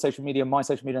your social media, my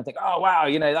social media, and think, oh wow,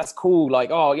 that's cool. Like,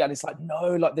 oh yeah, and it's like,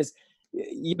 no, like there's,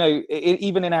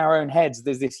 even in our own heads,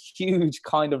 there's this huge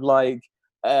kind of like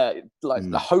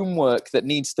the homework that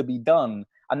needs to be done.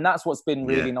 And that's what's been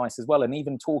really nice as well. And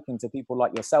even talking to people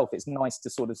like yourself, it's nice to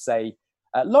sort of say,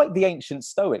 like the ancient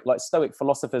Stoic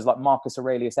philosophers like Marcus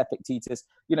Aurelius, Epictetus,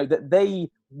 that they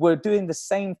were doing the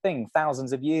same thing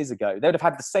thousands of years ago. They'd have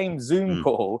had the same Zoom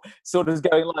call, sort of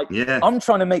going like, I'm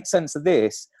trying to make sense of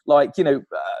this. Like,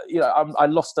 I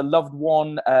lost a loved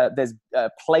one. There's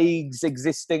plagues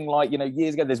existing, like,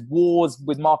 years ago. There's wars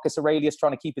with Marcus Aurelius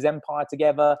trying to keep his empire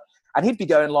together. And he'd be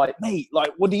going like, mate,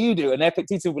 like, what do you do? And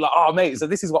Epictetus would be like, oh, mate, so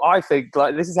this is what I think.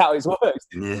 Like, this is how it works.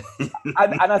 Yeah.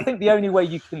 and I think the only way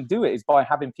you can do it is by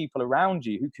having people around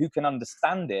you who can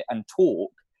understand it and talk.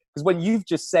 Because when you've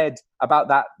just said about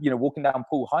that, walking down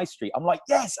Poole High Street, I'm like,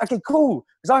 yes, okay, cool.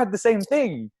 Because I had the same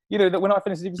thing, that when I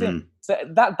finished the So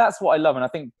that's what I love. And I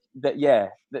think that,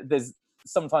 there's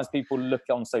sometimes people look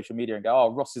on social media and go, oh,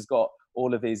 Ross has got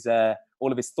all of his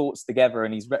thoughts together,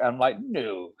 and I'm like,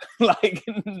 no, like,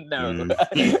 no.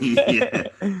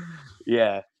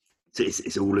 Yeah. So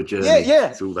it's all a journey. Yeah.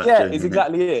 It's all that journey, it's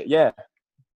exactly it. Yeah.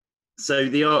 So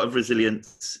The Art of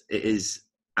Resilience, it is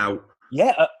out.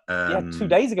 2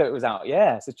 days ago it was out.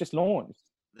 Yeah, so it's just launched.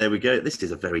 There we go. This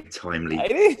is a very timely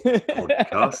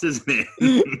podcast, isn't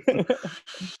it?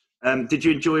 Did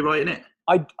you enjoy writing it?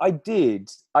 I did.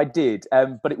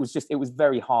 But it was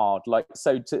very hard. Like,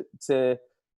 so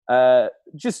there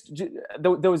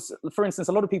was, for instance,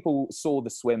 a lot of people saw the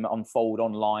swim unfold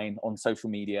online on social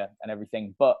media and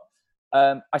everything, but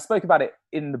I spoke about it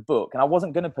in the book, and I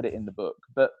wasn't going to put it in the book,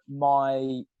 but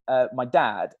my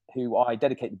dad, who I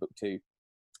dedicate the book to,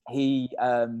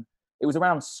 it was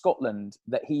around Scotland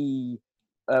that he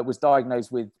was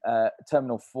diagnosed with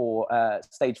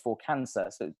stage 4 cancer,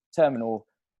 so terminal.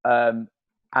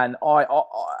 And I,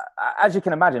 as you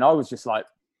can imagine, I was just like,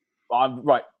 I'm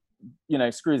right,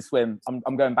 screw the swim.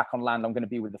 I'm going back on land. I'm going to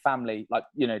be with the family. Like,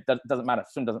 doesn't matter.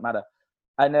 Swim doesn't matter.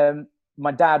 And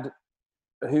my dad,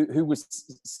 who was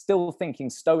still thinking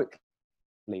stoically,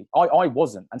 I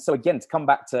wasn't. And so again, to come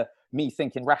back to me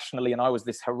thinking rationally, and I was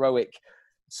this heroic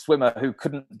swimmer who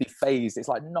couldn't be phased. It's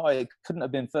like, no, it couldn't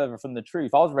have been further from the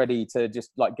truth. I was ready to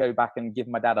just like go back and give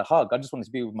my dad a hug. I just wanted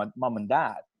to be with my mum and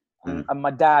dad. And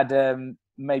my dad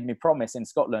made me promise in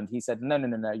Scotland. He said, no,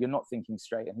 you're not thinking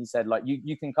straight. And he said, like,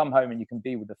 you can come home and you can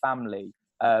be with the family,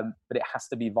 but it has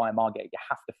to be via Margate. You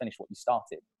have to finish what you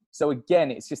started. So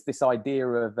again, it's just this idea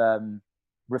of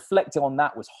reflecting on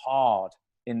that was hard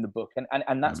in the book.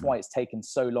 And that's why it's taken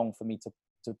so long for me to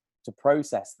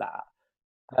process that.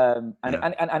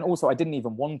 And also I didn't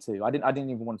even want to. I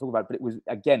didn't even want to talk about it, but it was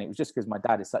just because my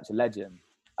dad is such a legend.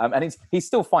 And he's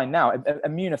still fine now.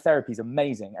 Immunotherapy is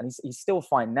amazing, and he's still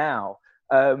fine now.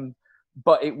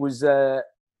 But it was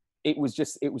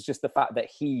just the fact that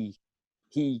he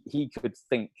he could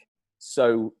think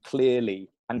so clearly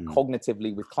and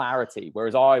cognitively with clarity,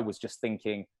 whereas I was just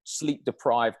thinking sleep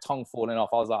deprived, tongue falling off.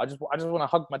 I was like, I just want to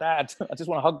hug my dad. I just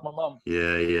want to hug my mum.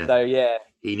 Yeah. So yeah,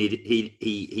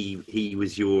 he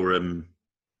was your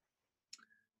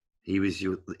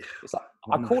it's like,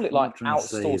 I call it like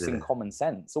outsourcing common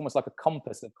sense, almost like a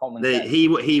compass of common sense.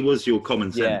 He was your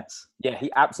common sense. Yeah,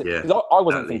 he absolutely. Because I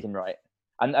wasn't thinking right,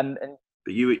 and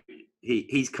but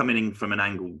he's coming in from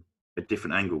a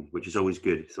different angle, which is always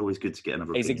good. It's always good to get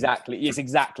another. It's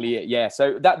exactly it. Yeah.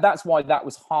 So that's why that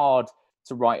was hard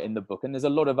to write in the book, and there's a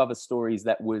lot of other stories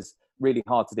that was really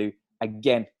hard to do.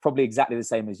 Again, probably exactly the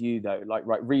same as you though. Like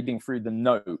reading through the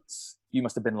notes, you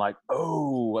must have been like,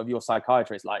 oh, of your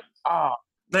psychiatrist, like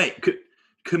mate,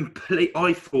 complete.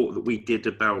 I thought that we did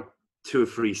about 2 or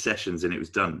 3 sessions and it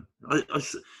was done.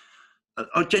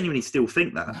 I genuinely still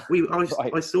think that.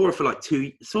 I saw her for like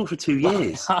 2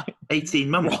 years, 18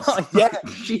 months. Yeah.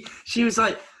 she was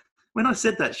like, when I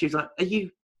said that, she was like, are you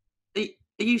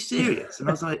serious? And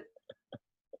I was like,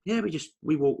 yeah,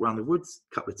 we walked around the woods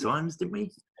a couple of times, didn't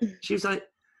we? She was like,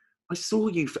 I saw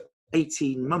you for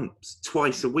 18 months,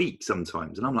 twice a week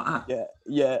sometimes. And I'm like,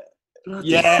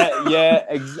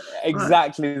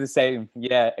 exactly the same.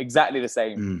 Yeah, exactly the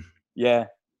same. Yeah.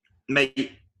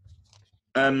 Mate,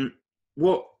 once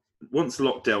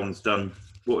lockdown's done,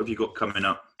 what have you got coming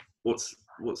up? What's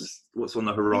on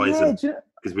the horizon?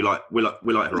 Because we like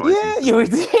horizons. Yeah, we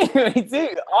do.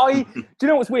 Do you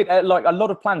know what's weird? Like a lot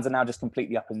of plans are now just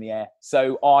completely up in the air.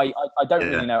 So I don't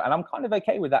really know, and I'm kind of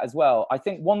okay with that as well. I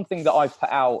think one thing that I've put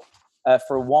out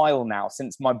for a while now,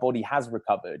 since my body has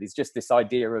recovered, is just this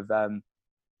idea of to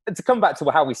come back to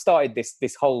how we started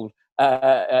this whole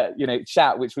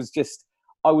chat, which was just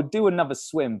I would do another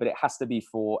swim, but it has to be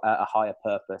for a higher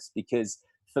purpose, because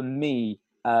for me,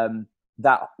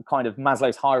 that kind of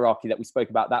Maslow's hierarchy that we spoke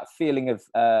about, that feeling of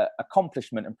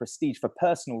accomplishment and prestige for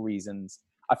personal reasons,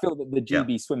 I feel that the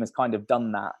GB swim has kind of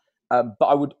done that.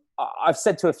 But I've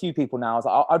said to a few people now,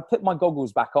 I'd put my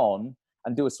goggles back on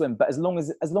and do a swim, but as long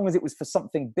as it was for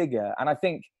something bigger. And I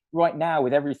think right now,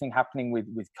 with everything happening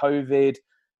with COVID,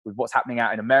 with what's happening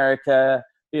out in America,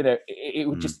 it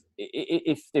would just,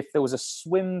 if there was a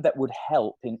swim that would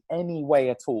help in any way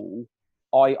at all,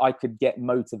 I could get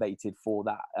motivated for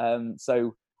that.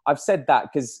 So I've said that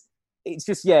because it's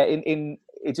just,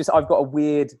 I've got a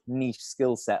weird niche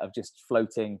skill set of just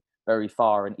floating very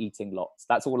far and eating lots.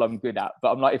 That's all I'm good at.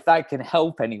 But I'm like, if that can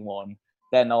help anyone,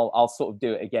 then I'll sort of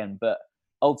do it again. But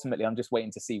ultimately, I'm just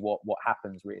waiting to see what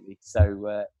happens, really.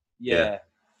 So yeah.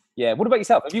 What about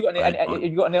yourself? Have you got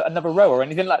another row or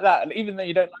anything like that? Even though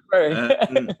you don't like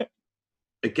rowing.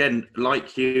 Again,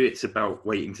 like you, it's about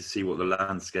waiting to see what the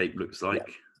landscape looks like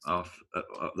at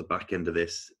the back end of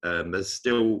this. There's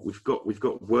still we've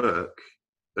got work,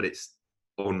 but it's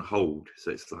on hold. So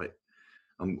it's like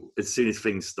as soon as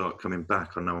things start coming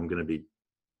back, I know I'm going to be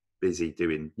busy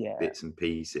doing bits and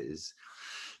pieces.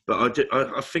 But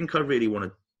I think I really want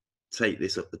to take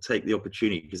the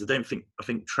opportunity, because I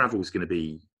think travel is going to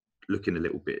be looking a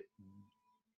little bit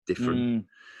different.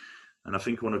 And I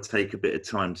think I want to take a bit of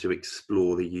time to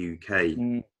explore the UK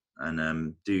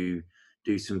and do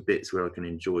some bits where I can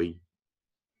enjoy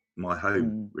my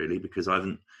home, really, because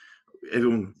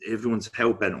everyone's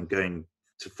hell bent on going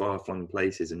to far-flung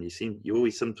places, and you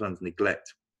always sometimes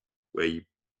neglect where you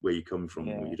come from,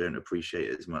 or you don't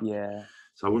appreciate it as much. Yeah.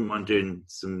 So I wouldn't mind doing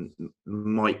some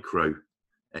micro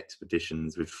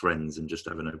expeditions with friends and just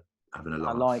having a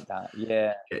laugh. I like that.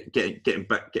 Yeah. Getting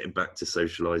back to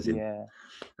socialising. Yeah.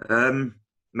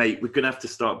 Mate, we're gonna have to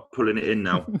start pulling it in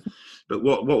now. But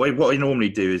what I normally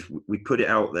do is we put it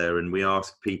out there and we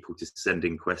ask people to send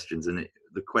in questions, and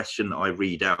the question that I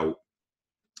read out,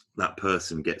 that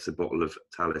person gets a bottle of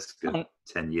Talisker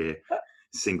 10-year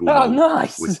single malt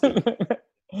nice. whiskey.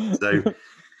 So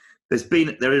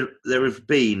there have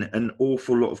been an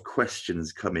awful lot of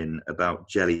questions come in about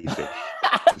jellyfish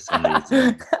for some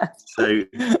reason. So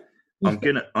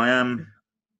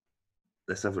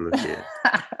let's have a look here.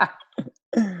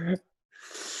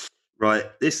 Right,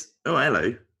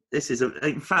 hello.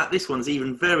 In fact, this one's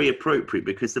even very appropriate,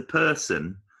 because this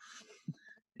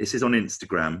is on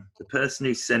Instagram. The person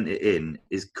who sent it in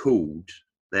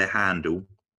their handle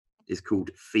is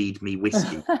called Feed Me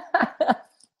Whiskey.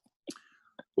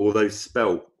 Although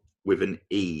spelt with an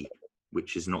E,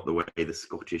 which is not the way the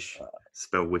Scottish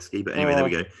spell whiskey. But anyway, there we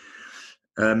go.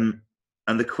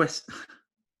 And the question,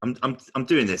 I'm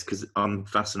doing this because I'm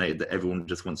fascinated that everyone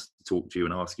just wants to talk to you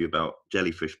and ask you about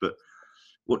jellyfish. But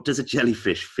what does a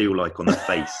jellyfish feel like on the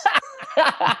face?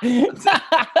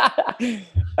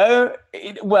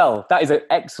 Well, that is an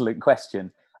excellent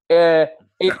question.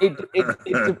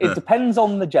 It depends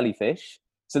on the jellyfish.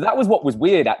 So that was what was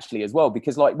weird actually as well,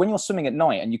 because like when you're swimming at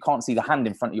night and you can't see the hand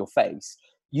in front of your face,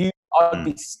 I'd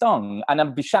be stung and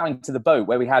I'd be shouting to the boat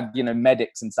where we had,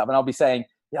 medics and stuff. And I'll be saying,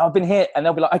 yeah, I've been hit. And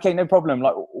they'll be like, okay, no problem.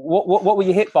 Like, what were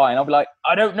you hit by? And I'll be like,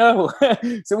 I don't know.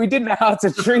 So we didn't know how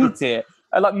to treat it.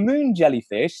 Like moon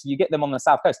jellyfish, you get them on the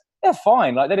south coast. They're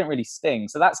fine. Like they don't really sting.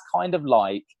 So that's kind of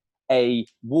like a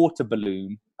water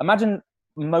balloon. Imagine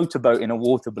motorboat in a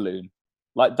water balloon.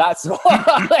 Like that's what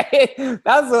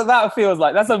that feels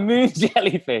like. That's a moon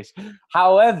jellyfish.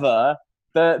 However,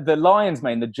 the lion's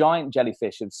mane, the giant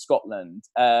jellyfish of Scotland,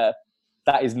 that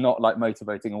is not like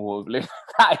motorboating a water balloon.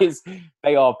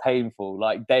 They are painful.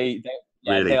 Like they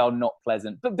are not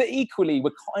pleasant. But equally,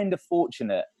 we're kind of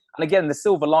fortunate. And again, the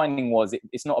silver lining was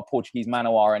it's not a Portuguese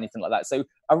manowar or anything like that. So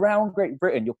around Great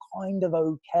Britain, you're kind of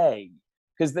okay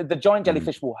because the giant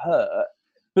jellyfish will hurt.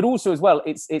 But also as well,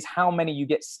 it's how many you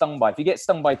get stung by. If you get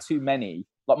stung by too many,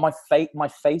 like my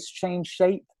face changed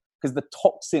shape because the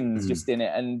toxins just in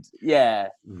it, and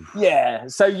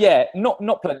so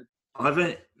not pleasant. I've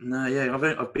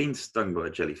been stung by a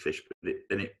jellyfish, but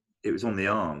it was on the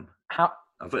arm. How?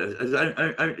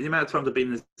 The amount of times I've been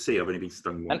in the sea, I've only been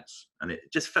stung once, and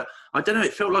it just felt. I don't know.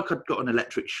 It felt like I'd got an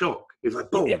electric shock. It was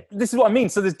like boom. Yeah, this is what I mean.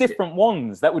 So there's different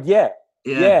ones that would yeah.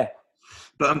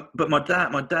 But my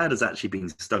dad has actually been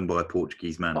stung by a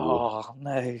Portuguese man. Oh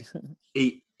no!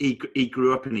 He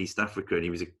grew up in East Africa, and he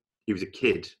was a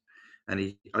kid, and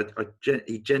he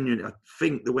genuinely, I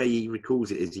think the way he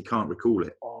recalls it is he can't recall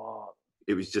it. Oh.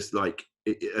 It was just like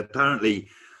apparently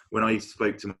when I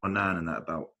spoke to my nan and that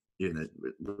about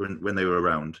when they were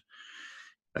around,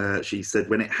 she said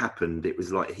when it happened it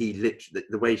was like he literally,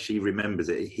 the way she remembers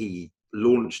it, he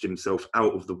launched himself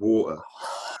out of the water.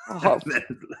 And then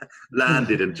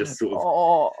landed and just sort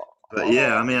of. But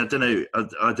yeah, I mean, I don't know.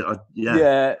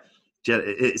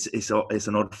 It's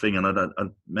an odd thing, and I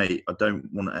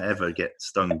don't want to ever get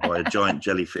stung by a giant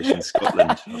jellyfish in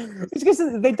Scotland. It's because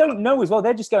they don't know as well.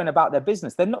 They're just going about their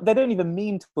business. They don't even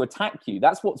mean to attack you.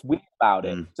 That's what's weird about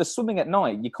it. Just swimming at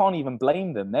night, you can't even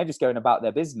blame them. They're just going about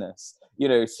their business.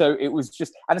 So it was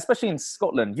just, and especially in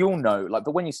Scotland, you'll know, like,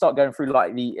 but when you start going through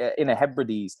like the Inner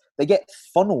Hebrides, they get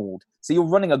funneled. So you're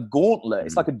running a gauntlet.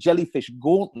 It's like a jellyfish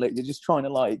gauntlet. You're just trying to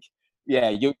like,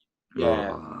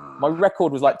 my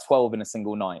record was like 12 in a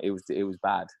single night. It was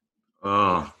bad.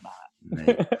 Oh,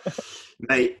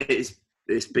 mate,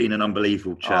 it's been an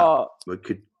unbelievable chat. We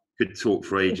could talk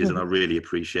for ages, and I really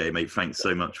appreciate it, mate. Thanks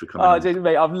so much for coming. Jason,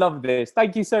 mate, I've loved this.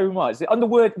 Thank you so much. Under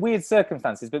weird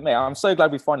circumstances, but mate, I'm so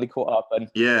glad we finally caught up. And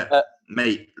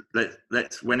mate,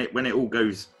 let's when it all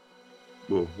goes.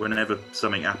 Well, whenever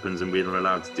something happens and we're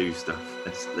allowed to do stuff,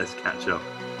 let's catch up.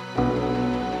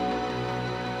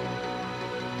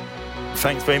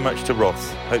 Thanks very much to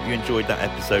Ross. Hope you enjoyed that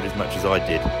episode as much as I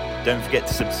did. Don't forget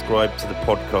to subscribe to the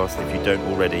podcast if you don't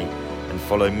already, and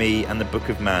follow me and the Book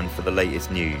of Man for the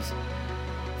latest news.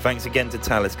 Thanks again to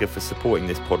Talisker for supporting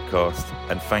this podcast,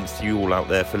 and thanks to you all out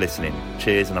there for listening.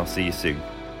 Cheers, and I'll see you soon.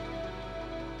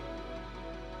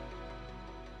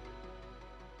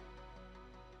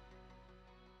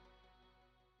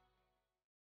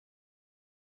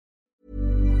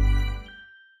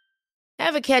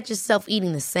 Ever catch yourself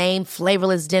eating the same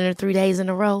flavorless dinner 3 days in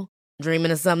a row?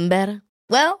 Dreaming of something better?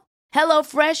 Well,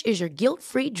 HelloFresh is your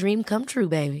guilt-free dream come true,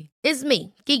 baby. It's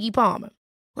me, Keke Palmer.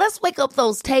 Let's wake up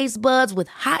those taste buds with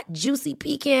hot, juicy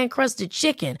pecan-crusted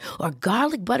chicken or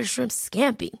garlic butter shrimp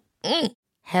scampi.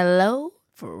 Hello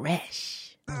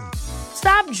Fresh.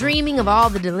 Stop dreaming of all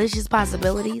the delicious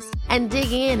possibilities and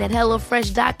dig in at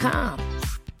HelloFresh.com.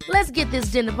 Let's get this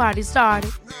dinner party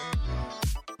started.